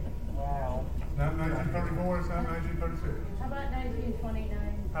 Wow. not 1934, it's not 1936. How about 1929?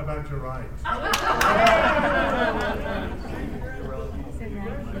 How about you're right?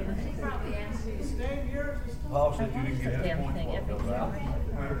 Same year as the Paul said you didn't get that point. So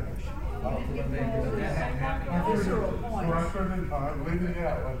I started, leaving it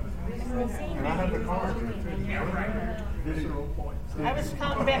out, and I had the cards here too. Visceral points. I was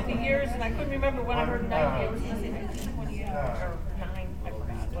counting back the years and I couldn't remember when I heard 90. It was gonna say 1928 or 9. I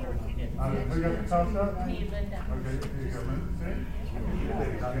forgot whatever he did. Who got the toss up? Me and Linda. Okay, here you go, Linda.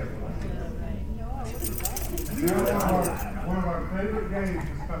 Now one of our favorite games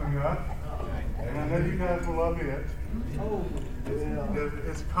is coming up, and I know you guys will love it.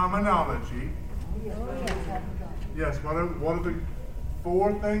 It's commonology. Yes, what are the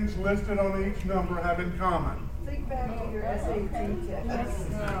 4 things listed on each number have in common? Think back to your SAT test.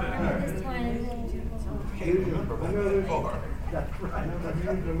 This one. That's right. I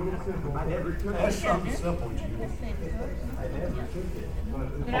never took That's it. something simple, Jim. I never took it. Did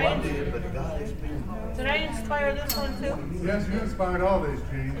Well, I I, did, but God is been. did I inspire this one too? Yes, you inspired all these,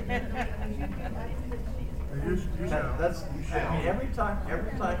 Gene. You shall. That's, I mean, every time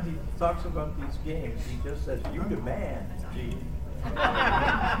he talks about these games, he just says, "You demand, Gene."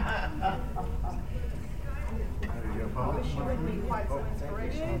 There you go, Paul. I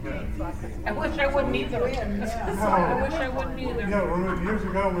wish I wouldn't either. I wish I wouldn't either. Yeah, remember years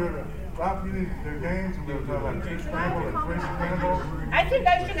ago, we were, Ralph, you need the games, and we were talking about 2 scramble and 3 scramble. I think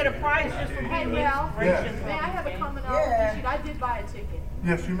I should get a prize just for Hey, being Mel, Yes. may I have a commonality sheet? I did buy a ticket.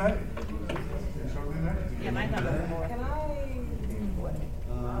 Yes, you may. You certainly may. Yeah, mine's not very more.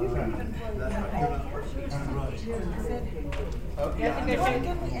 Okay. That's a good thing.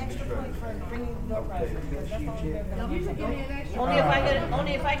 Give me extra points for bringing door prizes. That's all I'm gonna You can give me an extra. Only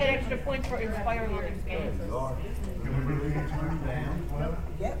if I get extra points for inspiring these games. Can we get you each down? Well,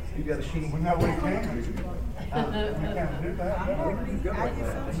 Yep. You got a sheet? well, now we can. We can't do that. I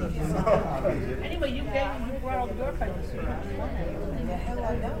get some, she gets some. Anyway, you brought all the door prizes. So you just won it. The hell I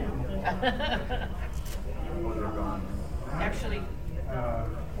don't. Oh, they're gone. Actually,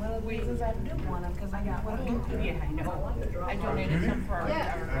 Well, the reasons I do want them, because I got one good. yeah, I know. I donated some for our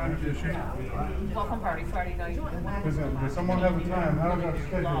welcome party Friday night. Does someone have the time? How does our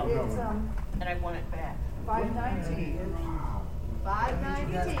schedule It's, go? And I won it back. 519.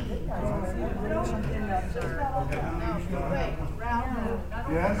 519. Wait, Ralph, no.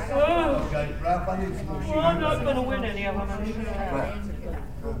 Yes? Oh, Okay, Ralph, I need some more sheets. well, I'm not gonna win any of them. I'm sure. Right.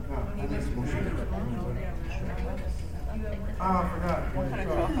 I need some more sheets. Oh, I forgot. What kind of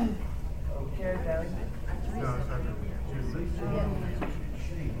chocolate? No, it's okay.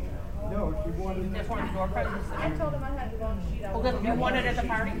 No, she wanted. Just one of the door prizes. I told him I had the wrong sheet. Well, then you won it at the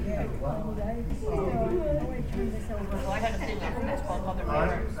party? Oh, Well, I had a thing that's called Mother All right,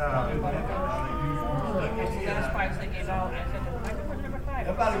 Mary. Dennis prize they gave out, and I said, I could put number 5.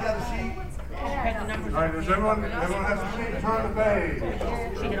 Everybody got a sheet? She had the numbers. All right, does everyone has a sheet? Turn the page.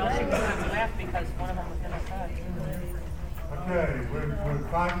 She could also laugh because one of them was in her side. Okay, we're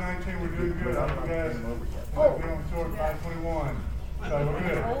 519, we're doing good. I'm gonna guess, might be on short 521. So we're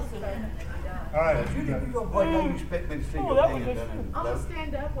good. All right. You boy, now you expect me to see Oh, your that was hand, good. doesn't it? I'm gonna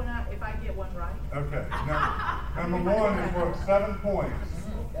stand up if I get one right. Okay, number 1 is worth 7 points.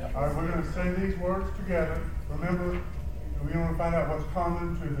 All right, we're gonna say these words together. Remember, we want to find out what's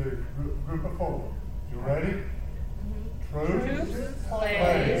common to the group of 4. You ready? Truth,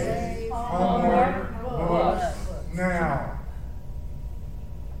 Plays, homework, books, now.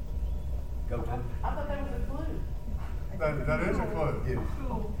 Go to. I thought that was a clue. That is a clue. Yes.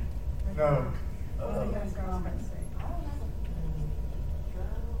 No.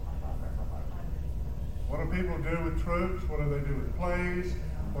 What do people do with troops? What do they do with plays?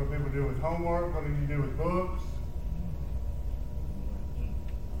 What do people do with homework? What do you do with books?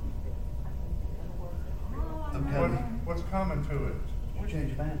 Okay. What's common to it?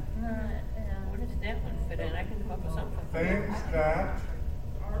 Change your mind. Where does that one fit in? I can come up with something. Things that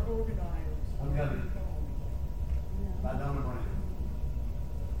Are organized. I'm gonna. By Donna Brown.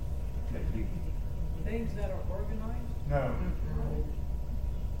 Okay, you. Things that are organized? no.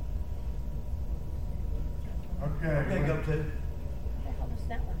 Okay. Okay, go to. Where the hell does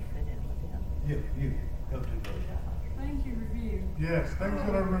that one fit in with him? You. Go to first. Things you review. Yes, things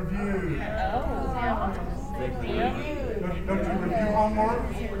that are reviewed. Don't you review homework?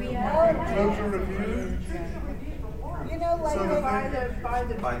 Those are reviewed. You know, like So they the thing- By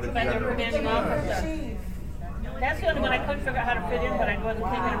the preventing officer. chief. That's the only one I couldn't figure out how to fit in, but I wasn't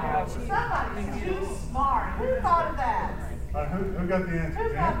thinking about. Somebody's too smart. Who thought of that? Who got the answer? Who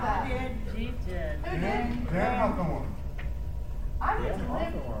got that? She did. Who did? Dan Hawthorne. I need to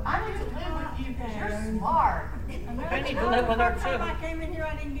live with you because you're smart. I need to live with her Time I too. came in here, I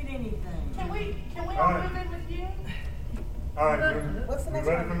didn't get anything. Can we All all right. move in with you? All right, What's the you next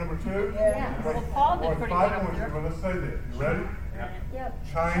ready for one? number 2? Yeah. Well, Paul did Worth pretty 5 good up points, there. but let's say this. You ready? Yep.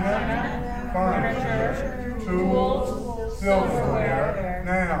 China, furniture, tools, silverware,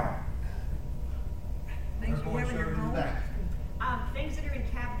 now. Things you have in your home? Things that are in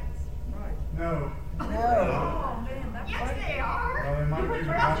cabinets. No. No. Oh, man, that's Yes, they are. Well, they might be. Not in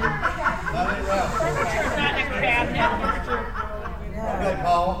Ralph. Furniture's not in a cabinet. Okay,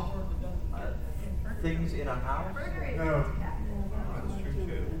 Paul. Things in a house? No. That's true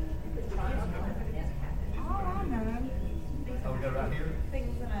too. Oh, I know. Oh, we got it right here?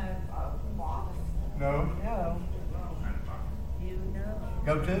 Things in a box. No. No. You know.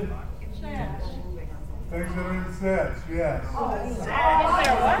 Go to. Things that are in sets, yes. Is there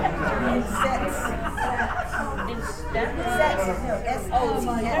what? Sets. A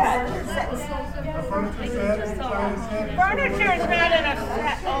furniture set, sign set. Furniture is not in a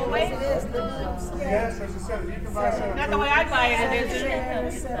set always. Yes, there's a set, you can buy a set. Not the way I buy it, it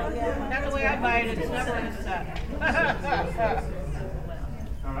is. Not the way I buy it, it's never in a set.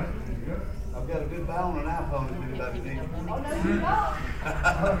 All right, there you go. I've got a good buy on an iPhone if anybody needs it.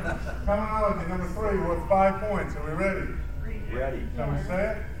 Terminology number 3 worth 5 points. Are we ready? Ready. Shall we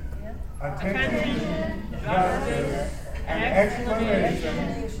say it? Attention, justice, and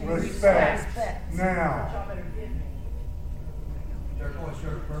explanation, respect. Now.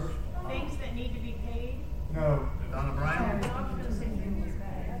 Things that need to be paid. No. Donna Brown?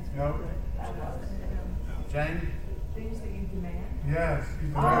 No. Jamie? Yes.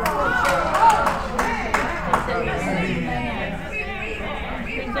 He's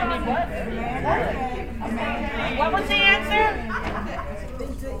What was the answer?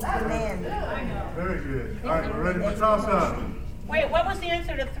 Very good. All right, we're ready for toss-up. Wait, what was the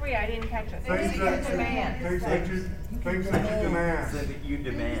answer to 3? I didn't catch it. Things that you demand. That you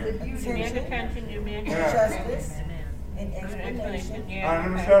demand. Demand attention, demand Yeah. Justice and explanation. All right,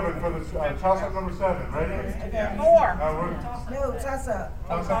 number 7 for the toss-up number 7. Ready? 4. No, toss up.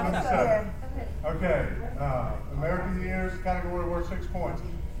 Toss-up number 7. Okay. American years category worth 6 points.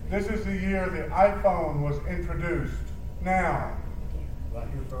 This is the year the iPhone was introduced. Now. Right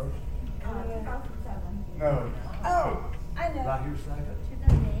here first. No. Oh, I know. Right here second.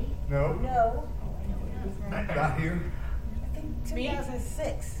 2008. No. No, Right here. I think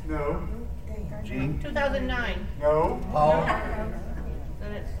 2006. No. Gene. 2009. No. Paul.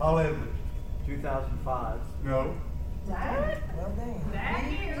 Then it's Paul Edwards. 2005. No. Well, dang. That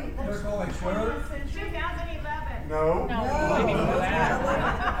year. 2011. No. no. I didn't know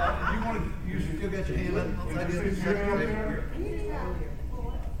that. You want to, you still got your hand up? Did you see Jimmy up there?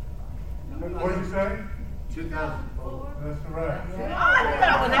 What did you say? 2004. That's correct. I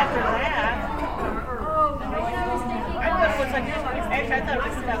thought it was after that. I thought it was like, actually, I thought it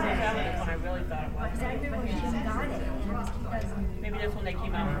was 2007 is when I really thought it was. I remember when she got it, and it was 2000. Maybe that's when they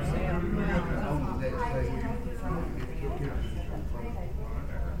came out for sale. On the next page.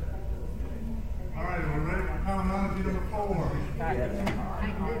 All right, we're ready for terminology number 4. Okay,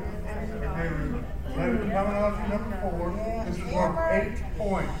 we're ready for terminology number 4. This is worth 8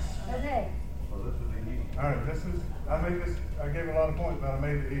 points. Okay. All right, I gave a lot of points, but I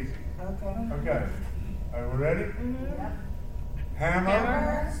made it easy. Okay. All right, we ready?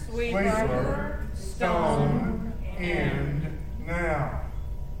 Hammer, sweeper, stone, end, now.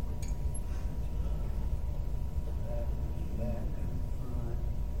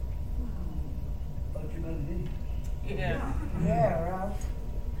 Yeah. Yeah, Ralph.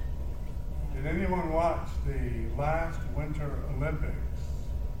 Did anyone watch the last Winter Olympics?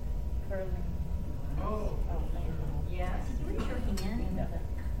 Oh. Yes. Raise your hand.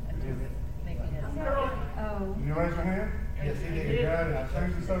 Oh. Did you raise your hand? Yes, he You did. got it.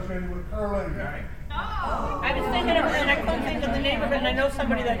 Things associated with curling. I was thinking of it, and I couldn't think of the name of it, and I know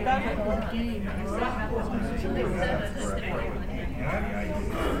somebody that does it.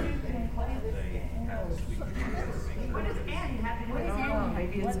 What does end have to do with it?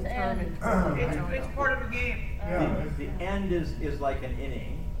 Maybe it's determined. It's part of the game. Yeah, The end is like an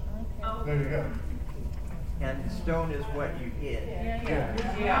inning, there you go. and stone is what you hit.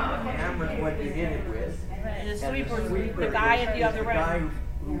 Yeah. Hammer is what you hit it with. And the And sweeper, the guy at the other is the guy end.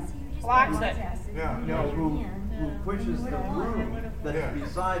 who Blocks it. Yeah. who pushes the broom that's Yeah.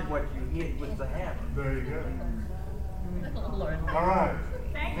 beside what you hit with the hammer. There you go. Lord. All right.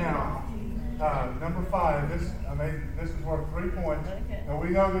 Thank you. Now, number 5. This is worth 3 points. And we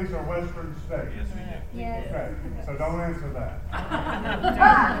know these are Western states. Yes. Okay, so don't answer that.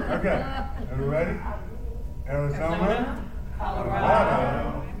 Okay, are you ready? Arizona,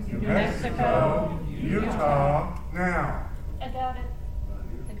 Colorado, New Mexico, Utah. Now. I got it. I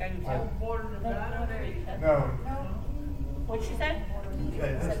think I do too. No. What'd she say?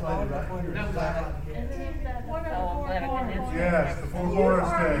 Okay, this lady right here is that. Oh, glad I didn't answer. Yes, the 4 border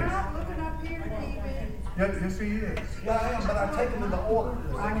states. Not looking up here, David. Yes, he is. Yeah, I am, but I take them in the order as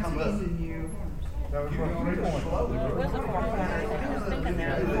they come up. That was worth 3 points. It was a 4 corner. I was thinking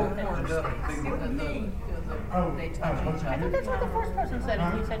that. Oh, I think that's what the first person said,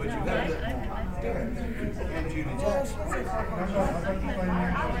 and he said no. And Judy Jackson. That's all. I thought you played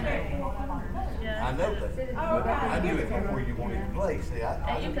next. I know that. But I knew it before you wanted to play. See, I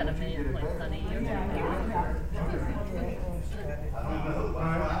Hey, you got a million points, honey. You're I don't know. All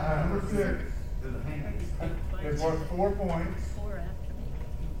right, number 6 is worth 4 points.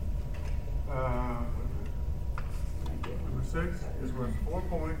 Number 6 is worth 4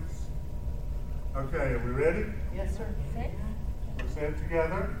 points. Okay, are we ready? Yes, sir. We'll say it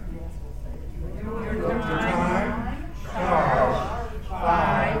together. Your Time starts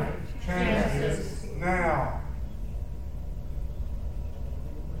 5 chances now.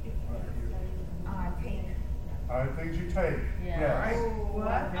 I things you take. Yes.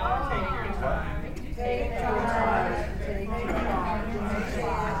 What? Take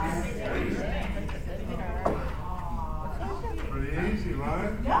Pretty easy,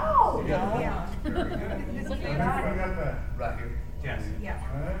 right? No. Yeah. I got that. Right here. Yes.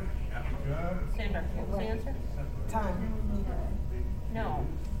 All right. Good. Sandra, what's the answer? Time. No.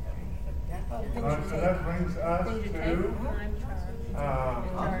 All right, so that brings us Things you take, to time,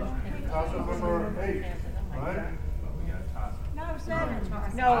 charge. toss-up number 8, right? No, 7.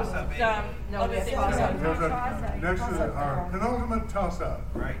 No, other that's things. toss-up. There's a, next to our penultimate toss-up.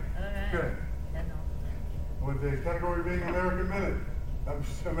 Right. Okay. With the category being American Minute,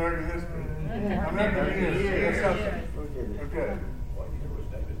 American History, American Years. Yes, okay.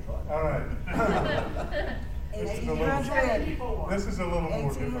 All right. This is a little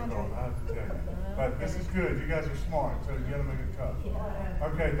more difficult, I have to tell you. But this is good. You guys are smart, so you gotta make it tough.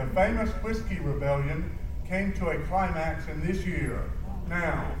 Okay, the famous Whiskey Rebellion came to a climax in this year.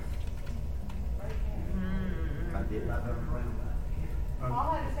 Now. I did not have a friend.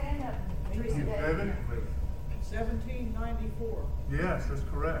 I'll have a stand up. You, David? 1794. Yes, that's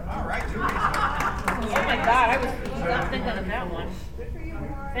correct. All right, Oh my God, I was not thinking of that one.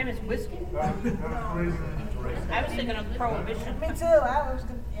 Famous whiskey? That was Teresa. I was thinking of Prohibition. Me too, I was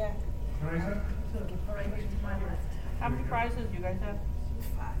gonna, yeah. Teresa? How many prizes do you guys have?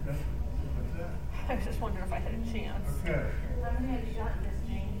 That's it. I was just wondering if I had a chance. Okay. How many have you got in this,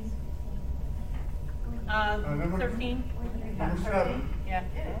 James? 13? Number 7. Yeah.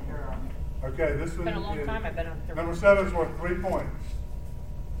 Okay, this one Been a long is- time I've been on 13. Number 7 is worth 3 points.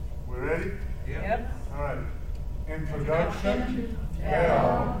 We ready? Yep. All right. Introduction,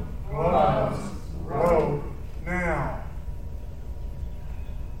 bell, gloves, rope, now.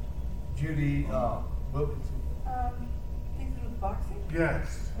 Judy, Wilkinson. Things with boxing?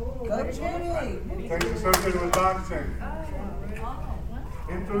 Yes. Go Judy. Things associated with boxing.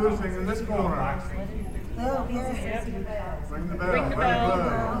 Introducing in this corner. Oh, yes. Ring the bell. Ring the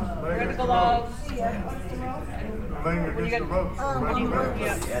bell. Ring the gloves. Laying against the ropes. Ring the bell.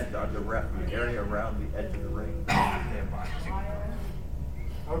 Yeah. The edge, on the ref, the area around the edge of the ring.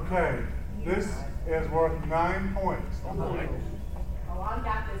 Okay, this is worth 9 points. Oh, I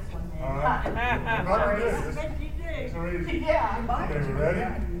got this one then. All right. Probably good. These are easy. Yeah. Okay, we ready?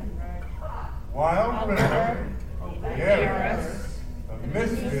 Wild River, Garrus, the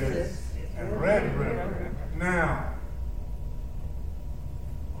Misfits, and Red River. Now.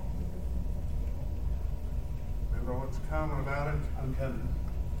 Remember what's common about it? I'm coming.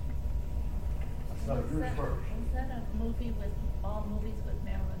 So yours first. Is that a movie with, all movies with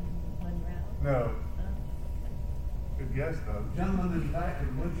Marilyn Monroe? No. Good guess, though. Gentleman in the back with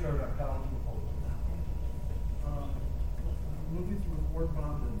the blue shirt I called him before. Movies with Ward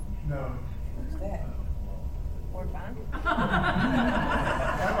Bond and No. Who's that? Ward Bond?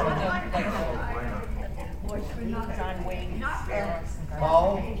 John Wayne.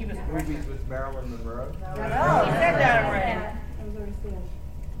 Paul? He was Movies with Marilyn Monroe? he said that already. I was already said.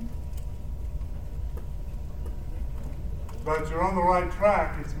 But you're on the right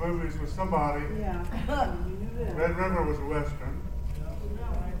track. It's movies with somebody. Yeah. You knew that. Red River was a Western.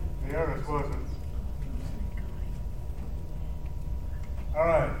 The Garrus wasn't. All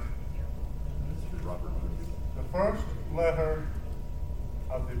right. The first letter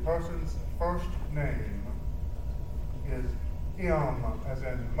of the person's first name is M, as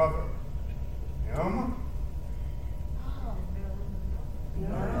in mother. M?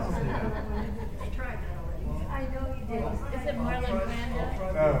 I know you did. Is it Marlon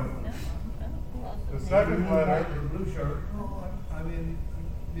Brando? No. Oh, The second letter, Blue shirt. I mean,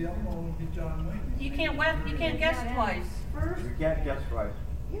 the other one would be John Wayne. You can't guess twice. You can't guess right.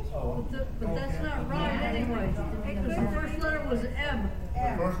 But that's not right anyway. Because the first letter was M.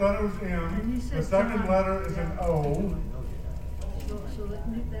 the first letter was And M. he said The second John. letter is an O. So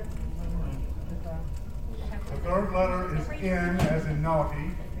that. The third letter is N, as in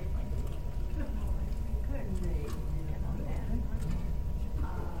naughty.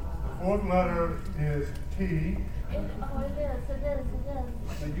 The fourth letter is T. Oh, it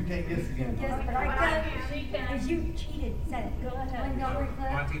is. So you can't guess again. Yes, but I got it. Because you cheated. Said, go ahead. Montgomery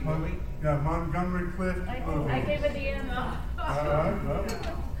Cliff. Monty movie? Yeah, Montgomery Cliff movie. I gave it the M. All right, well.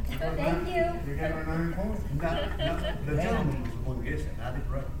 Thank you. You gave her 9 points. The gentleman was the one guessing. I did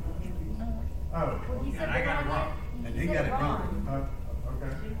right. Oh, Well, he said And I got it the wrong. one. And he got it wrong.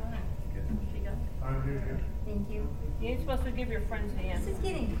 okay. She got here. Thank you. You ain't supposed to give your friends This hands. is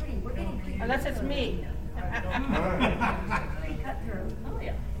getting pretty, we're getting pretty. Unless it's me. Pretty cutthroat. Oh,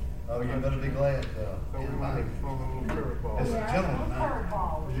 yeah. Oh, you better be glad, So we want to throw a little curveball. it's a gentleman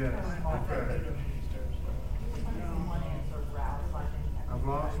now. Yes, okay. I've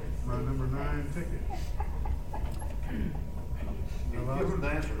lost my number 9 ticket. You give her the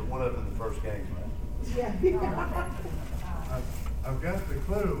answer to one of them in the first game, right? I've got the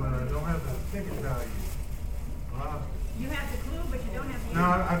clue, but I don't have the ticket value. Lost it. You have the clue, but you don't have the. No,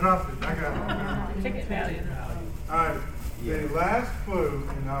 I dropped it. I got it. Ticket value. All right, the last clue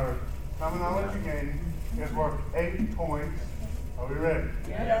in our terminology game is worth 8 points. Are we ready?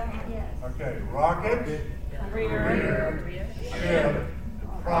 Yeah. Yes. Okay, rocket, Rear. ship,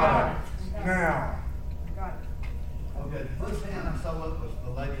 product. Now, Okay, the first hand I saw up was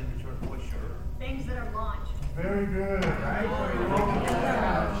the lady in the turquoise shirt. Things that are launched. very good.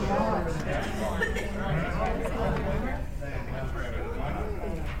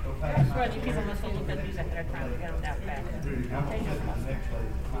 That's right, you people must have looked at these ahead of time to get them that fast. Not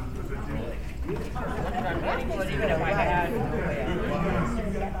done any good, even if I had.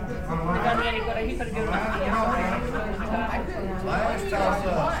 Not done any good, he could have given us the yesterday. Last toss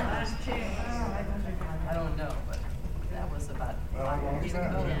up. I don't know, but that was about 5 years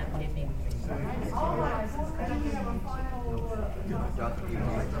ago.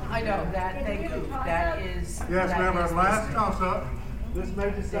 I know, that, thank you, that is. Yes, that ma'am, our is last listening. toss-up. This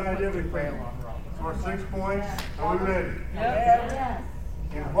may decide everything. For 6 points, are we ready? Yes.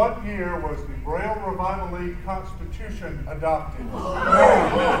 In what year was the Braille Revival League Constitution adopted? Which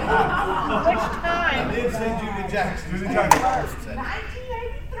time? I did say Judy Jackson. Judy Jackson.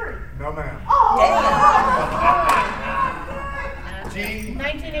 1983. No, ma'am. Gene.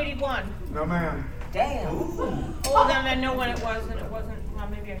 1981. No, ma'am. Damn. Oh, then I know when it was, and it wasn't, well,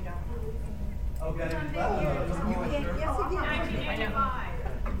 maybe I don't. Okay. I know.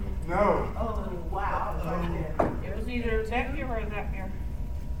 No. Oh, wow. It was either that year or that year.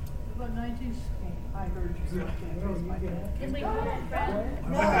 About 19, I heard you say. Can we go ahead, Brad?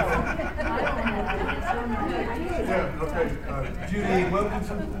 Yeah, okay. Judy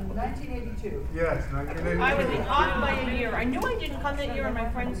Wilkinson. 1982. Yes, 1982. I was off by a year. I knew I didn't come that year and my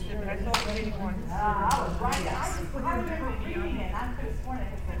friends did, but I thought it was 81. I was right. I remember reading it. I could have sworn it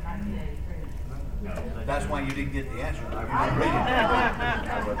said 1983. That's why you didn't get the answer. You didn't read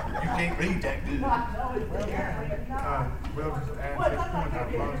it. You can't read that good. We'll just add 6 points.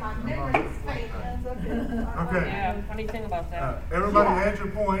 Okay. Yeah, funny thing about that. Everybody add your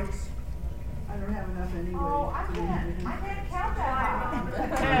points. I don't have enough anyway. Oh, I can't count that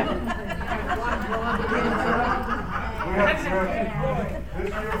This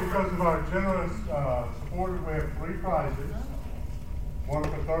year, because of our generous supporters, we have 3 prizes. 1 for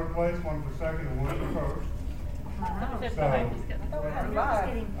 3rd place, 1 for 2nd, and 1 for 1st. So,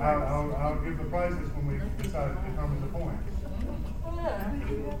 I'll give the prizes when we decide to determine the points.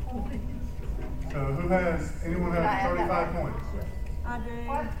 So anyone has 35 points? I do.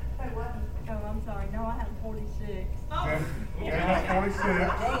 Oh, I'm sorry. No, I have 46. Jan has 46.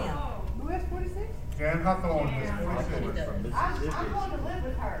 Damn. Who has 46? Jan Hawthorne has 46. I'm going to live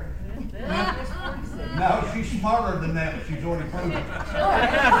with her. No, she's smarter than that. She's already proven it.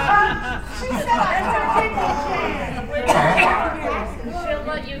 She said I She'll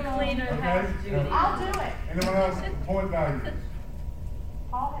let you clean her house, Judy. I'll do it. Anyone else point values?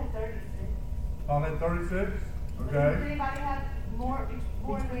 Paul had 36. Paul had 36? Does Okay. anybody have more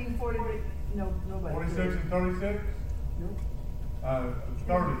between 40? No, nobody. 46 and 36? Nope.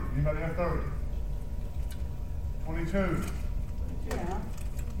 30. Anybody have 30? 22. Yeah.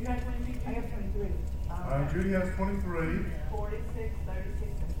 You got 23? I got 23. Judy has 23. 46,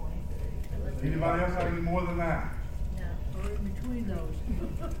 36, and 23. Anybody else have any more than that? Or in between those.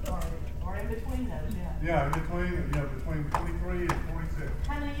 Or in between those, yeah. Yeah, between 23 and 46.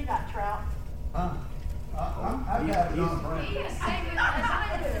 How many you got, Trout? I got it on brand.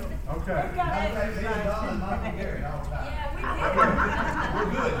 Okay. We're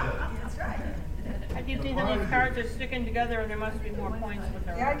good. I keep thinking these cards are sticking together and there must be more points with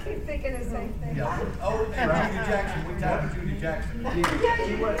them. Yeah, I keep thinking the same thing. Yeah. Oh, and Judy Jackson, we talked to Judy Jackson.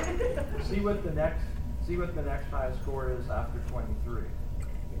 See what the next high score is after 23.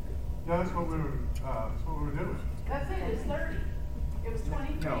 Yeah, that's what we were doing. That's it, it's 30. It was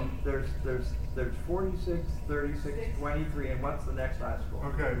 23. No, there's 46, 36, 23, and what's the next high score?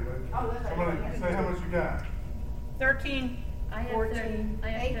 Okay. Oh, that's Somebody right. say how much you got. 13. I have 13. I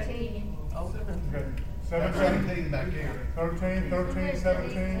have 13. Okay. 17 back here. 13,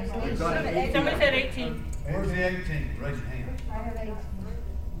 17. Somebody said 18. Where's the 18? Raise your hand. I have 18.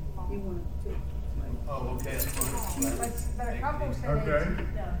 You want to take my Oh, okay. That's fine. But a couple said Okay.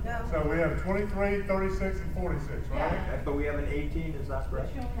 18. So we have 23, 36, and 46, right? But we have an 18, is that correct?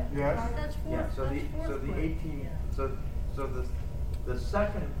 Yes. That's fourth, Yeah, so that's the 18, so the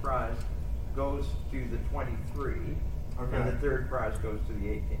second prize goes to the 23, Okay. and the third prize goes to the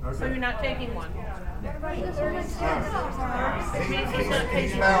 18. Okay. So you're not taking one? That means he's not He's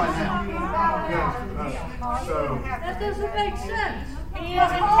taking bowing one. now. So, That doesn't make sense. He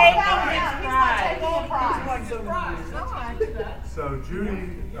isn't taking his prize. so Judy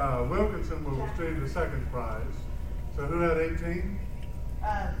Wilkinson will receive the second prize. So who had 18?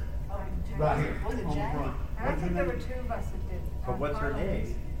 Right here. On the front. I think there were two of us that did. But what's her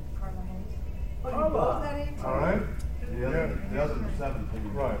name? Carla Hayes. Oh, you both had 18? All right. The other was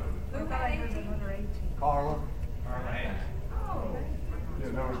 17. Right. Who got 18? Carla. Yeah,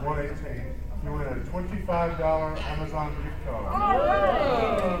 there was 118. You win a $25 Amazon gift card.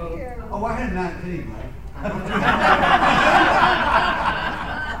 Oh, I had 19, man.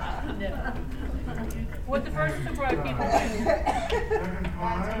 What the first two prize people win? Second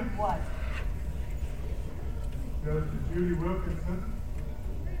prize What? goes to Judy Wilkinson.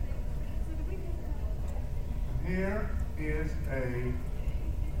 Here is a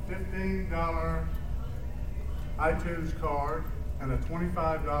 $15 iTunes card and a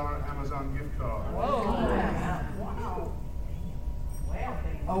 $25 Amazon gift card. Wow.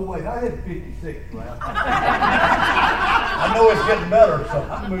 Oh, wait, I had 56 left. I know it's getting better, so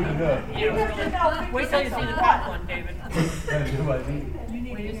I'm moving up. Wait till you see the top one, David. That's what I need.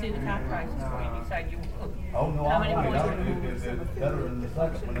 Wait till you see the top prize before you decide you. Oh, no, How I'm many waiting. points? It's better than the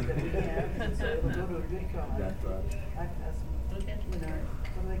second one.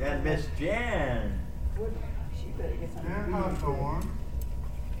 And Miss Jan. Jan Hawthorne.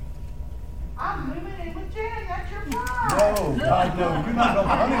 I'm moving in with Jan, that's your prize. No, God, no, you're not gonna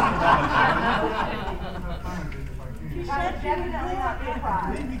punish me. That's definitely not your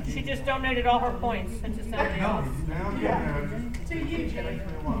prize. She just donated all her points into somebody else. Now you have To you, Jan.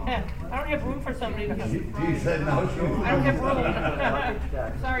 I don't have room for somebody to come. She said no, she won't. I don't have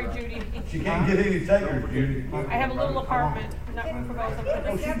room. Sorry, Judy. She can't get any takers, Judy. I have a little apartment, not room for both of Oh,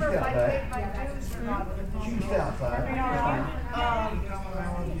 them. she's Remember if I outside. paid my dues or not? She's outside.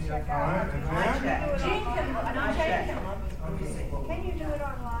 All right, and Jan? Jean can you do it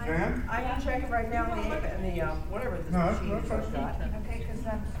online? Jan? I can check it right now in the whatever this No, that's- machine that's has got. Okay, because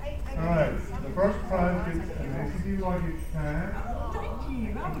All right, the first prize gets an ACD luggage tag Thank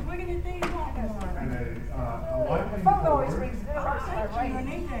you, I was looking at these all and a wiping phone always board rings, it works my radio. and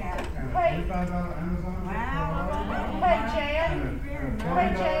a $25 Amazon gift card Hey, Jan. and a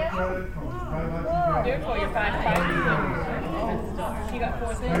 $20 credit from Skylight There's for your five prizes. She got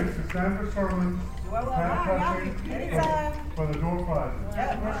four Thanks things. to Sandra Sermon, Pat Cushing, for the door prizes.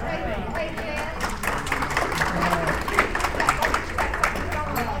 Hey, Jan.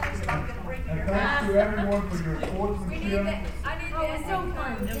 And thanks to everyone for your sportsmanship. It's so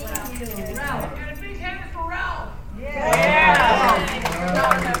fun. Thank you. Ralph. And a big hand for Ralph. Yeah.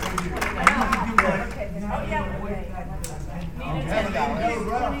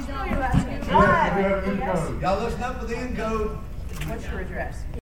 Y'all listen up for the end code. What's your address?